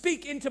 to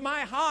speak into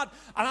my heart.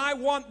 And I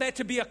want there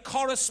to be a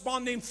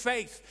corresponding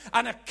faith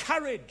and a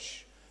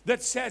courage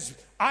that says,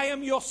 I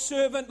am your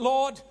servant,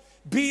 Lord.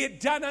 Be it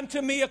done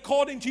unto me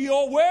according to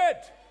your word.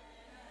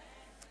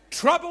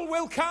 Trouble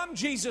will come,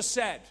 Jesus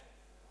said,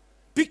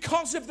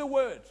 because of the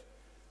word.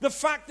 The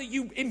fact that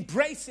you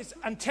embrace it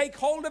and take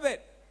hold of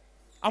it.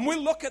 And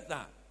we'll look at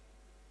that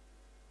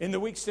in the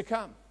weeks to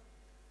come.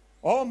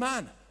 Oh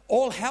man,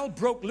 all hell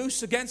broke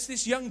loose against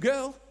this young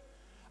girl.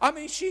 I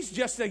mean, she's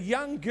just a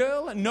young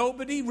girl and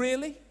nobody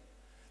really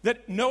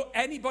that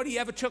anybody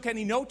ever took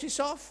any notice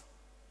of.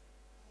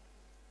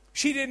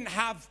 She didn't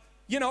have,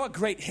 a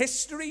great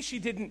history. She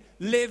didn't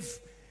live,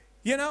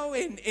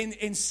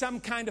 in some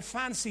kind of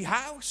fancy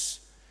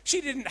house.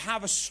 She didn't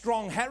have a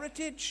strong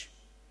heritage.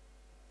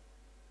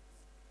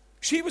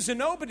 She was a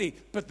nobody.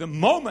 But the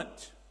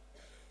moment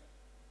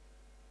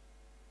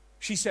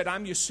she said,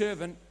 I'm your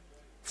servant,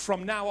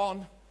 from now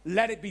on,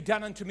 let it be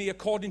done unto me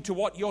according to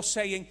what you're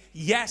saying.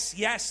 Yes,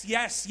 yes,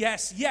 yes,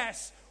 yes,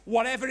 yes.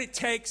 Whatever it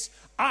takes,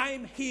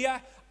 I'm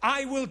here.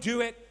 I will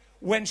do it.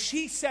 When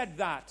she said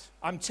that,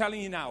 I'm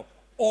telling you now,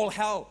 all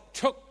hell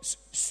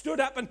stood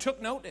up and took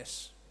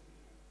notice.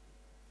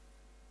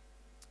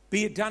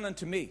 Be it done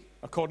unto me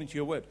according to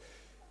your word.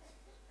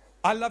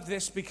 I love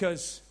this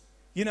because,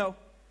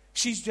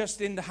 she's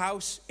just in the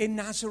house in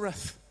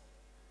Nazareth.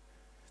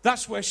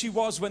 That's where she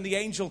was when the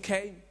angel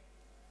came.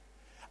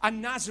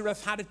 And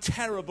Nazareth had a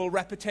terrible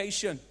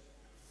reputation.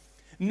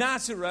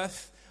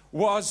 Nazareth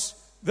was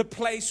the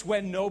place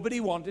where nobody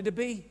wanted to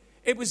be.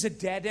 It was a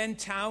dead-end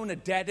town, a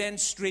dead-end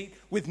street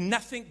with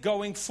nothing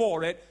going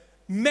for it.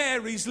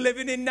 Mary's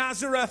living in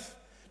Nazareth.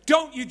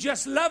 Don't you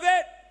just love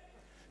it?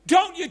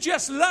 Don't you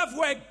just love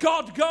where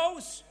God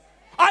goes?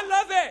 I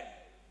love it.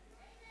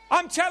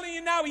 I'm telling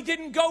you now, he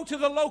didn't go to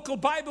the local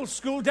Bible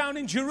school down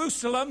in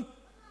Jerusalem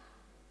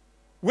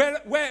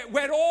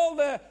where all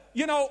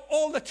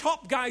the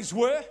top guys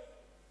were.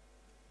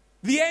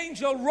 The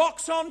angel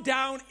rocks on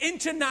down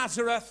into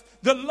Nazareth,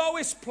 the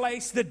lowest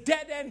place, the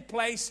dead-end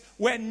place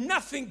where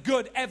nothing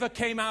good ever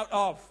came out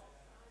of.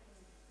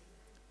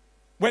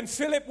 When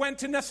Philip went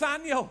to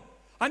Nathanael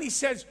and he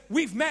says,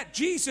 we've met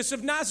Jesus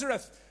of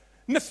Nazareth.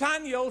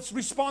 Nathanael's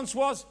response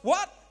was,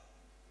 what?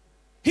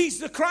 He's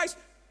the Christ?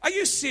 Are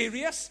you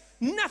serious?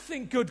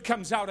 Nothing good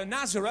comes out of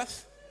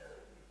Nazareth.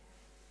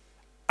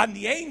 And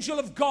the angel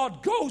of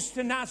God goes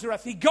to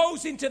Nazareth. He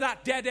goes into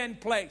that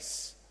dead-end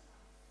place.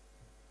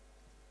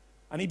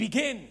 And he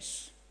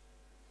begins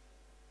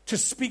to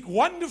speak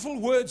wonderful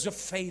words of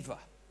favor.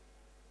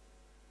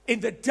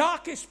 In the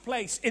darkest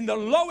place, in the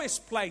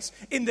lowest place,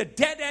 in the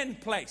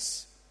dead-end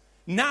place,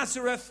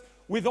 Nazareth,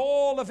 with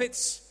all of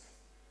its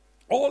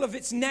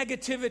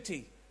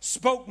negativity,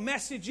 spoke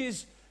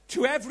messages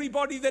to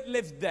everybody that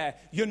lived there.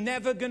 You're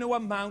never going to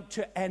amount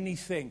to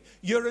anything.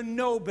 You're a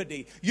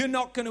nobody. You're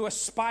not going to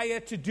aspire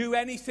to do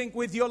anything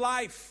with your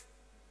life.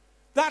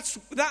 That's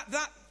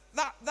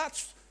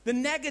the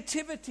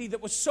negativity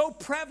that was so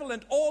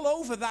prevalent all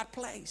over that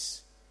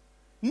place.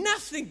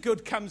 Nothing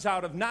good comes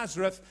out of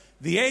Nazareth.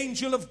 The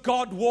angel of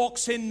God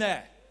walks in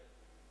there.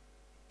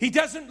 He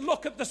doesn't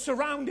look at the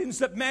surroundings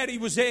that Mary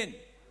was in.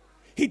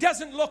 He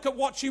doesn't look at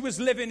what she was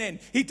living in.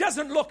 He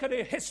doesn't look at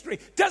her history.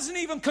 Doesn't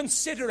even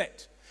consider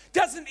it.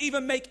 Doesn't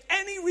even make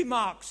any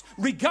remarks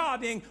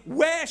regarding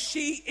where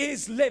she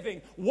is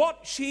living, what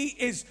she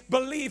is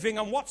believing,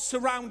 and what's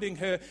surrounding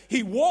her.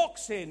 He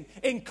walks in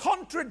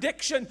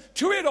contradiction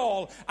to it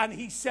all, and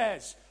he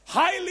says,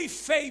 highly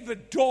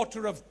favored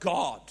daughter of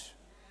God.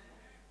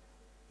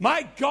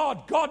 My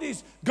God,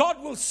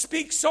 God will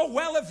speak so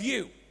well of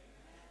you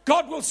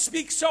God will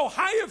speak so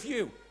high of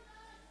you.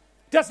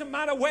 Doesn't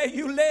matter where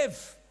you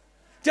live.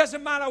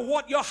 Doesn't matter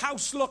what your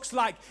house looks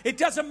like. It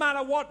doesn't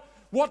matter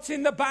what's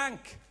in the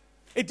bank.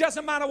 It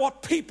doesn't matter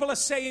what people are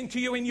saying to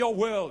you in your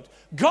world.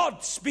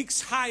 God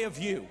speaks high of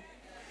you.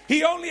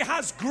 He only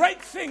has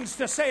great things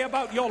to say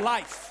about your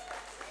life.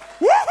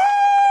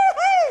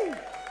 Woohoo!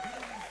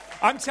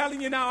 I'm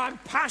telling you now, I'm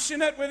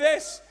passionate with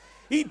this.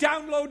 He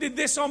downloaded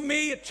this on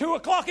me at 2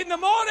 o'clock in the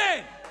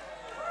morning.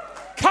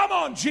 Come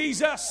on,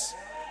 Jesus.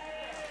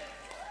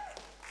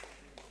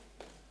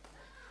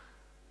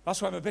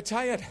 That's why I'm a bit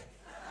tired.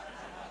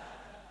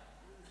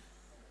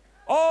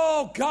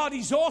 Oh, God,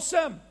 he's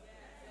awesome.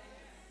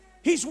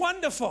 He's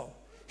wonderful.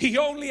 He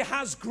only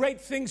has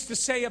great things to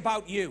say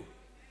about you.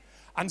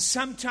 And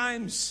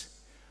sometimes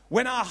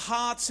when our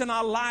hearts and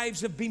our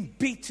lives have been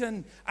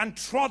beaten and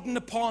trodden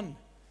upon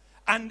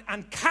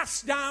and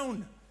cast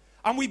down,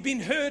 and we've been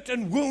hurt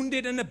and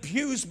wounded and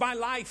abused by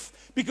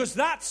life, because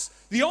that's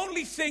the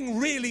only thing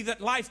really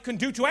that life can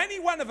do to any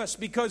one of us,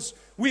 because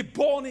we're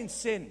born in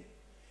sin.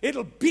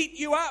 It'll beat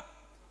you up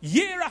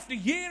year after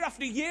year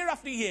after year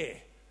after year.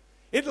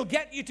 It'll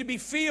get you to be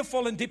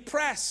fearful and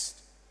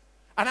depressed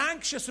and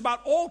anxious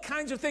about all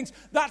kinds of things.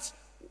 That's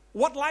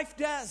what life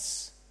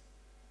does.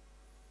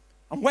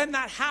 And when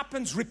that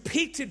happens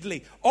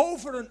repeatedly,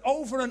 over and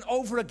over and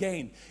over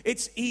again,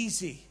 it's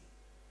easy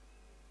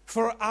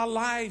for our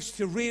lives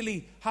to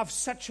really have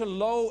such a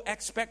low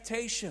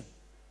expectation.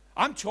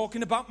 I'm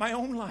talking about my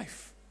own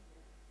life.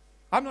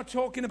 I'm not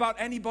talking about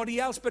anybody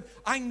else, but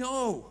I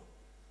know,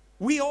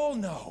 we all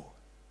know,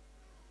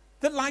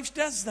 that life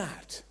does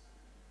that.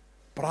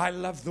 But I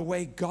love the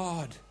way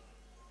God,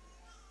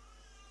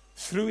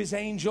 through his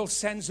angel,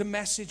 sends a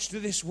message to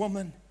this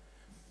woman.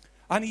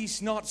 And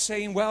he's not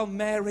saying, well,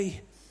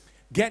 Mary,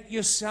 get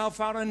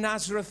yourself out of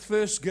Nazareth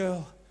first,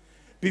 girl,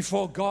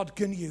 before God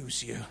can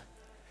use you.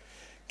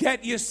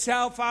 Get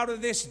yourself out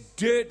of this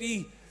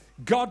dirty,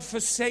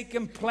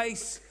 God-forsaken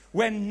place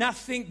where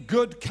nothing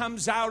good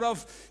comes out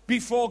of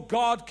before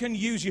God can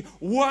use you.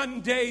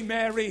 One day,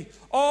 Mary,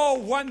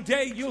 one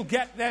day you'll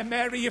get there,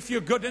 Mary, if you're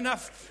good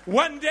enough.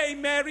 One day,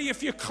 Mary,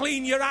 if you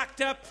clean your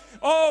act up.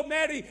 Oh,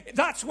 Mary,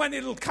 that's when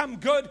it'll come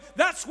good.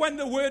 That's when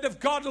the word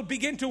of God will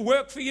begin to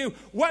work for you.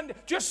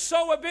 Just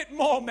sow a bit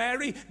more,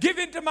 Mary. Give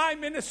into my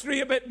ministry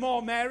a bit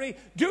more, Mary.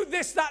 Do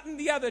this, that, and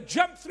the other.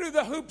 Jump through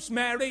the hoops,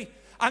 Mary.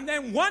 And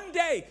then one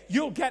day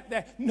you'll get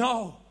there.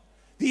 No.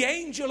 The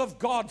angel of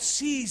God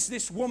sees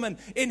this woman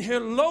in her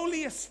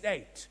lowly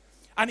estate,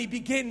 and he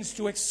begins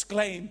to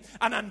exclaim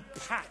and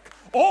unpack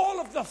all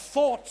of the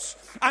thoughts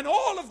and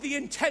all of the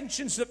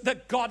intentions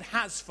that God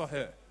has for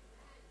her.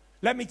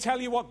 Let me tell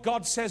you what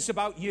God says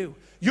about you.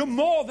 You're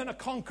more than a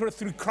conqueror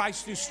through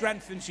Christ who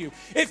strengthens you.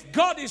 If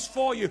God is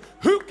for you,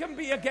 who can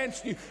be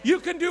against you? You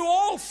can do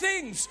all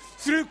things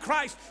through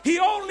Christ. He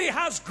only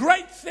has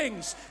great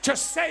things to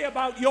say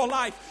about your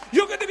life.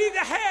 You're going to be the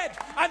head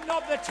and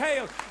not the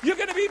tail. You're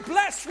going to be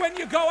blessed when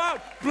you go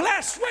out,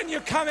 blessed when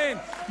you come in.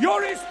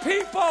 You're his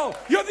people.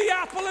 You're the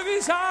apple of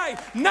his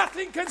eye.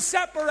 Nothing can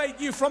separate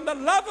you from the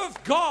love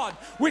of God,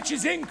 which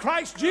is in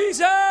Christ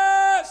Jesus.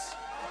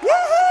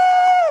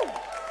 Woohoo!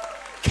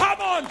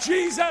 Come on,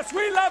 Jesus,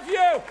 we love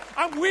you,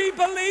 and we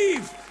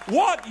believe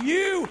what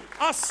you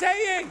are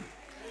saying.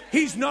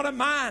 He's not a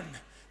man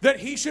that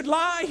he should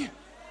lie.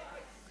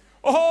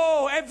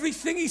 Oh,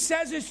 everything he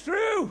says is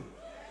true.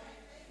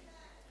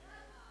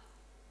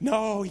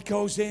 No, he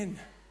goes in,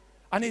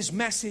 and his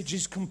message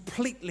is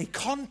completely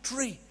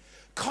contrary.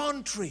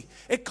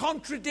 It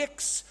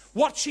contradicts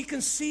what she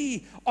can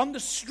see on the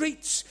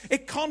streets.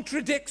 It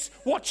contradicts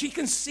what she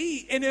can see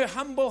in her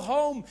humble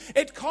home.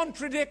 It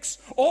contradicts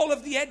all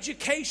of the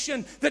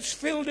education that's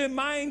filled her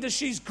mind as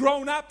she's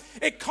grown up.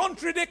 It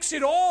contradicts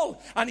it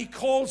all. And he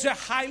calls her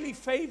highly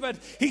favored.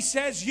 He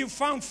says, you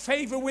found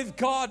favor with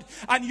God,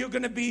 and you're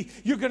going to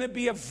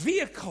be a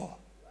vehicle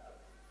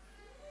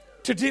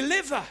to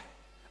deliver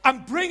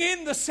and bring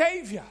in the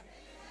Savior.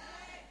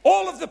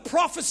 All of the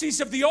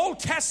prophecies of the Old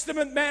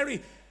Testament,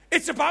 Mary,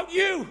 it's about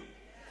you.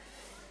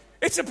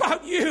 It's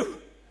about you.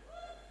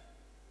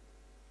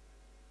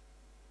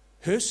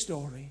 Her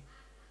story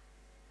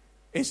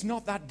is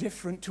not that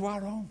different to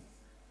our own.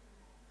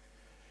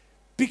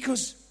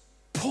 Because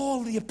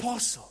Paul the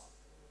Apostle,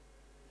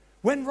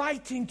 when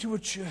writing to a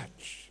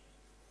church,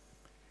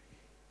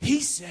 he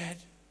said,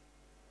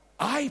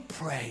 I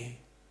pray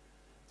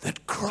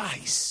that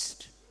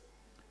Christ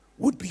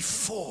would be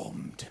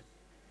formed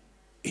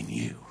in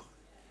you.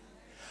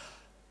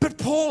 But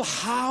Paul,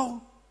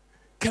 how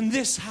can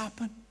this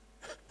happen?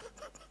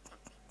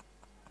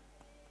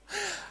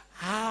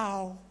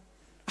 How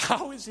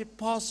is it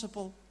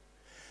possible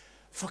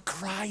for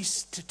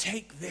Christ to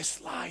take this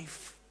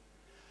life?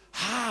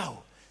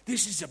 How?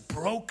 This is a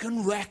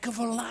broken wreck of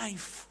a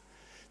life.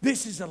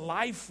 This is a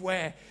life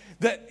where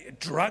the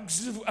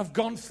drugs have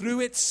gone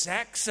through it,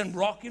 sex and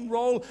rock and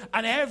roll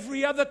and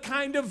every other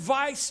kind of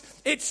vice.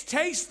 It's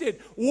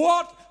tasted.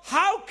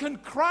 How can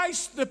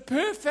Christ, the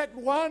perfect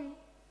one,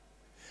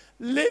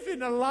 live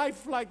in a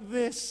life like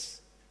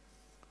this?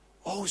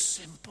 Oh,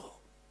 simple.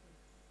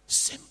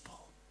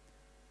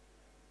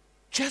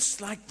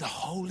 just like the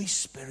Holy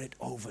Spirit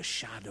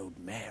overshadowed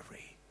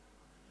Mary,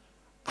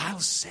 I'll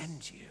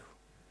send you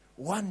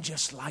one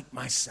just like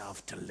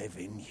myself to live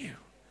in you.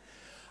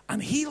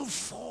 And he'll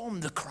form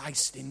the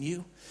Christ in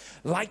you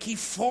like he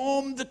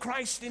formed the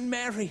Christ in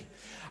Mary.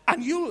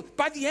 And you'll,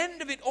 by the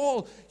end of it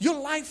all, your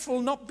life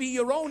will not be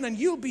your own, and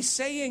you'll be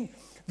saying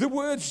the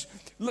words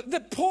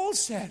that Paul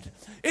said.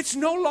 It's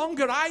no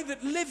longer I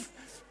that live,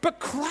 but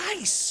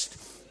Christ.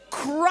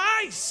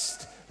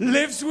 Christ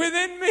lives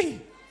within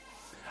me.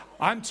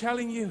 I'm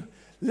telling you,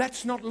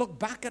 let's not look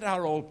back at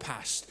our old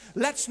past.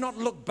 Let's not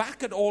look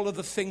back at all of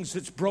the things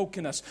that's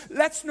broken us.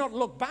 Let's not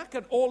look back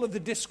at all of the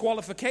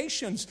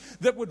disqualifications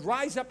that would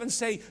rise up and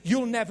say,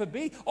 you'll never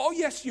be. Oh,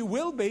 yes, you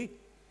will be,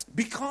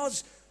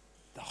 because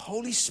the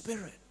Holy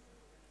Spirit.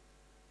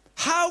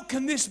 How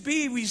can this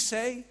be, we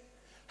say?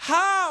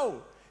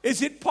 How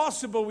is it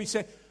possible, we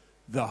say?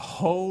 The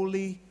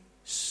Holy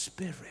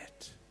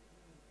Spirit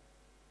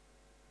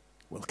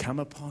will come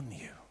upon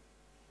you.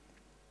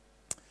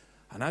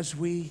 And as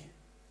we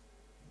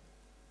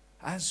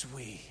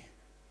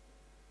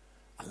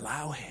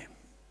allow him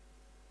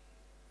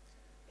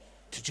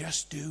to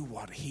just do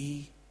what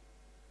he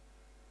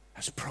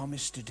has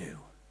promised to do,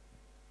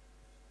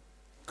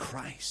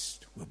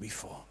 Christ will be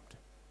formed.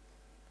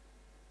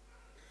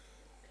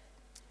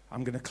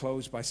 I'm going to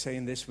close by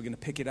saying this. We're going to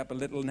pick it up a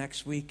little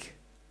next week.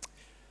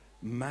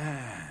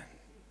 Man,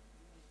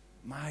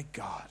 my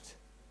God,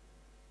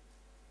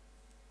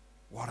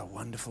 what a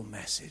wonderful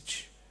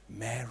message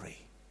Mary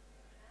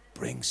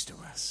brings to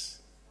us.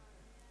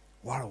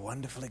 What a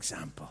wonderful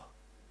example.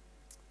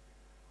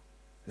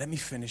 Let me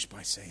finish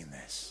by saying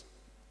this.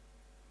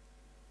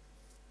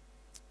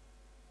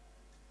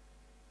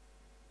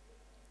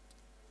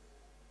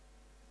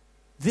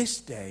 This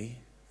day,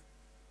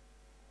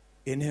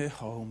 in her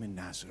home in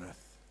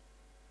Nazareth,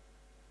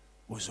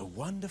 was a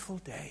wonderful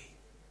day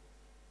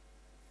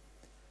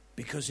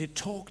because it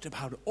talked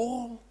about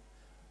all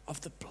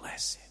of the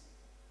blessing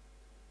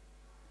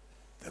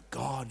that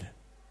God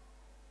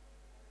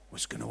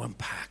was going to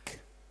unpack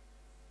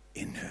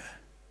in her.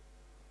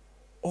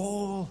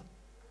 All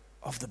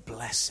of the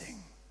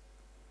blessing,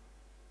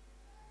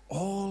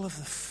 all of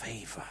the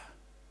favor,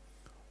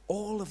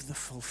 all of the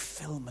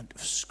fulfillment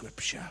of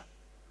Scripture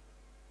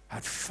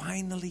had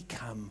finally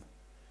come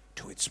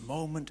to its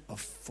moment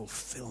of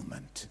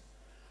fulfillment,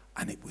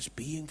 and it was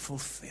being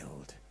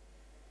fulfilled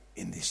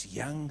in this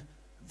young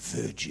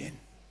virgin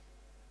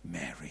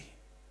Mary.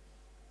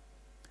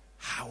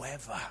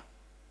 However,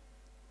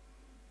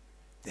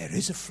 there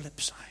is a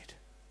flip side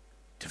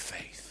to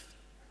faith.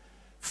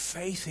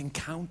 Faith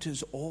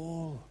encounters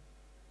all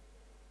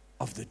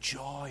of the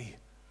joy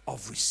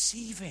of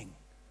receiving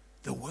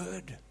the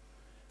word.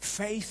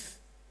 Faith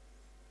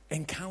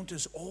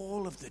encounters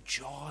all of the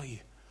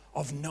joy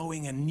of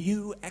knowing a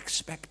new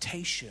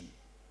expectation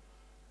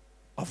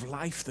of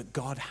life that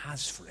God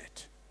has for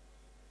it.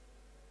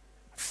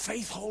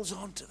 Faith holds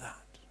on to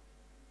that.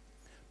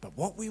 But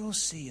what we will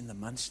see in the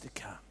months to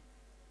come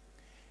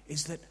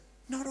is that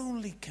not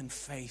only can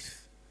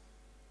faith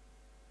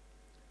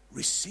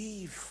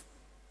receive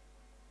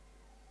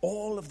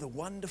all of the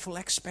wonderful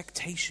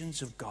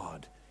expectations of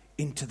God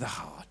into the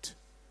heart,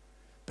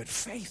 but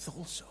faith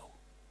also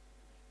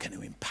can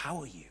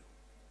empower you.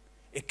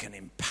 It can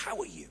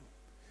empower you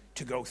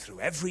to go through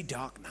every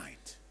dark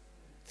night,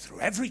 through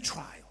every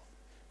trial.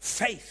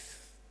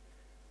 Faith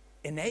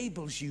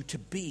enables you to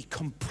be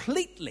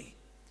completely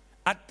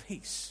at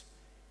peace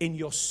in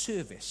your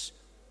service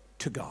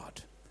to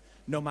God.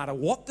 No matter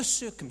what the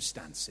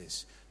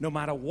circumstances, no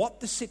matter what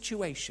the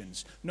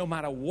situations, no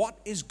matter what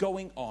is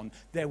going on,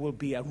 there will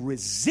be a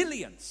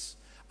resilience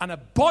and a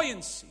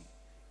buoyancy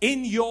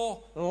in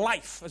your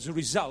life as a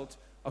result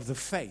of the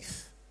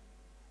faith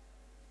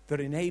that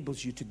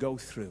enables you to go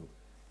through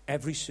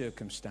every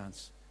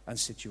circumstance and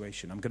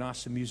situation. I'm going to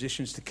ask some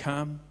musicians to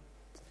come.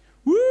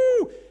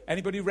 Woo!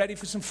 Anybody ready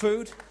for some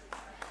food?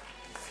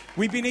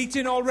 We've been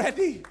eating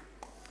already,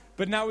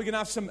 but now we're going to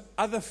have some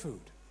other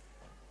food.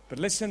 But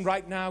listen,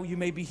 right now, you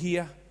may be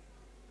here.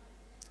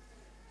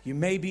 You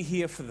may be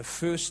here for the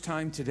first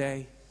time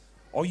today,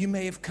 or you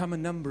may have come a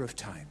number of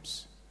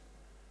times.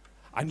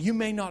 And you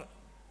may not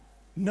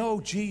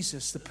know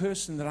Jesus, the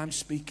person that I'm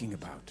speaking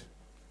about.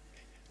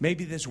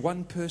 Maybe there's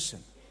one person.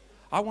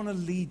 I want to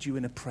lead you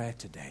in a prayer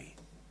today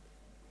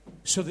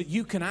so that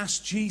you can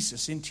ask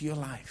Jesus into your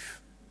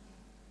life.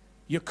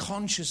 You're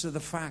conscious of the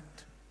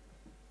fact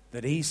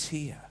that he's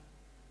here.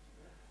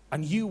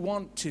 And you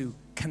want to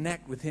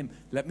connect with him.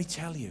 Let me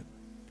tell you,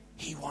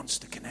 he wants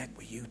to connect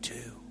with you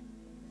too.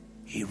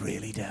 He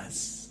really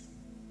does.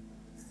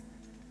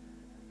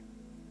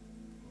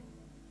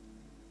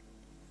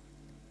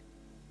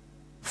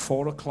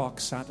 Four 4:00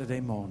 Saturday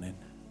morning,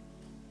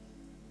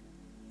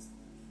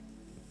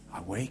 I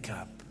wake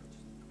up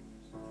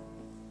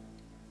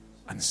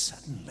and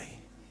suddenly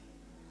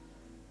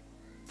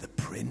the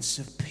Prince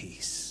of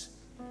Peace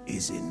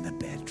is in the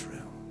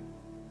bedroom.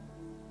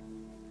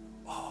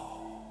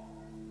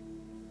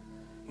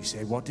 You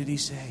say, what did he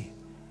say?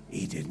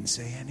 He didn't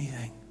say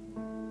anything.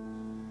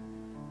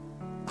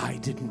 I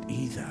didn't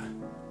either.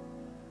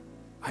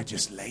 I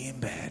just lay in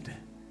bed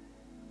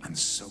and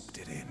soaked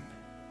it in.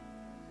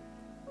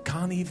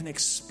 Can't even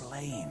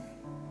explain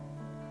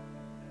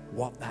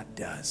what that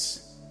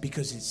does,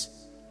 because it's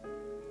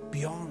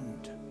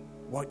beyond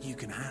what you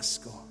can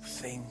ask or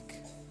think.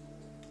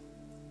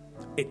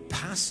 It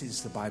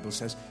passes, the Bible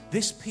says,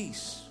 this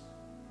peace,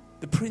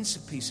 the Prince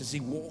of Peace, as he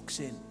walks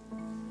in,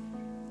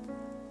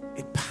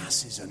 it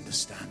passes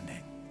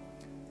understanding.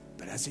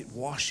 But as it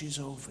washes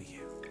over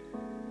you,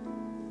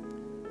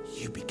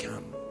 you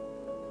become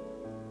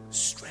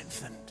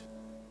strengthened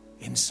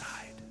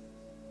inside.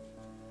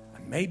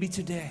 And maybe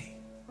today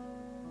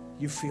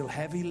you feel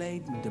heavy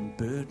laden and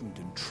burdened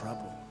and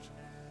troubled,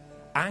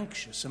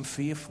 anxious and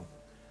fearful.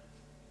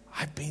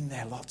 I've been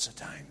there lots of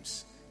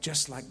times,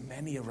 just like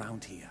many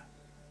around here.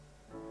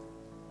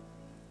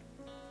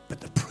 But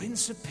the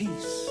Prince of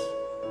Peace,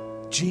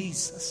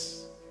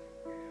 Jesus,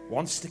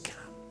 wants to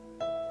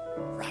come,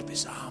 wrap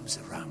his arms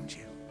around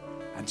you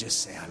and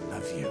just say, I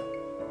love you.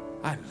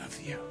 I love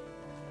you.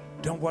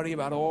 Don't worry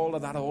about all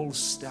of that old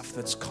stuff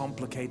that's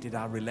complicated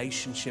our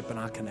relationship and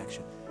our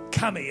connection.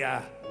 Come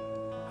here.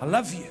 I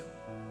love you.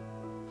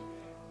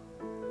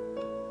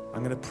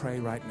 I'm going to pray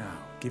right now,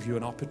 give you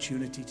an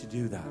opportunity to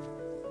do that.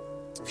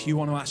 If you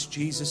want to ask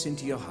Jesus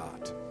into your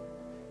heart,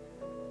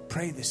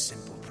 pray this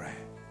simple prayer.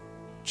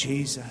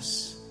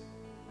 Jesus,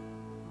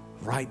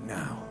 right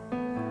now,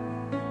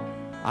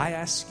 I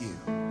ask you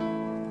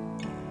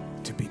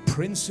to be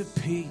Prince of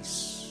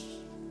Peace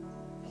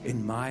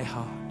in my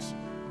heart.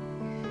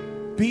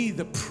 Be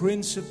the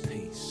Prince of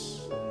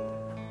Peace.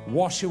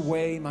 Wash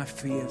away my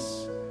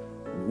fears.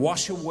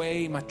 Wash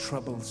away my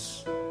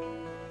troubles.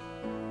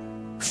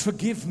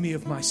 Forgive me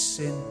of my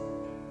sin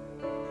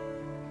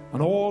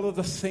and all of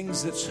the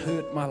things that's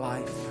hurt my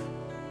life.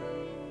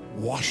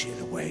 Wash it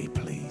away,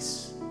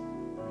 please.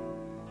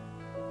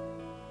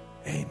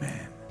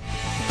 Amen.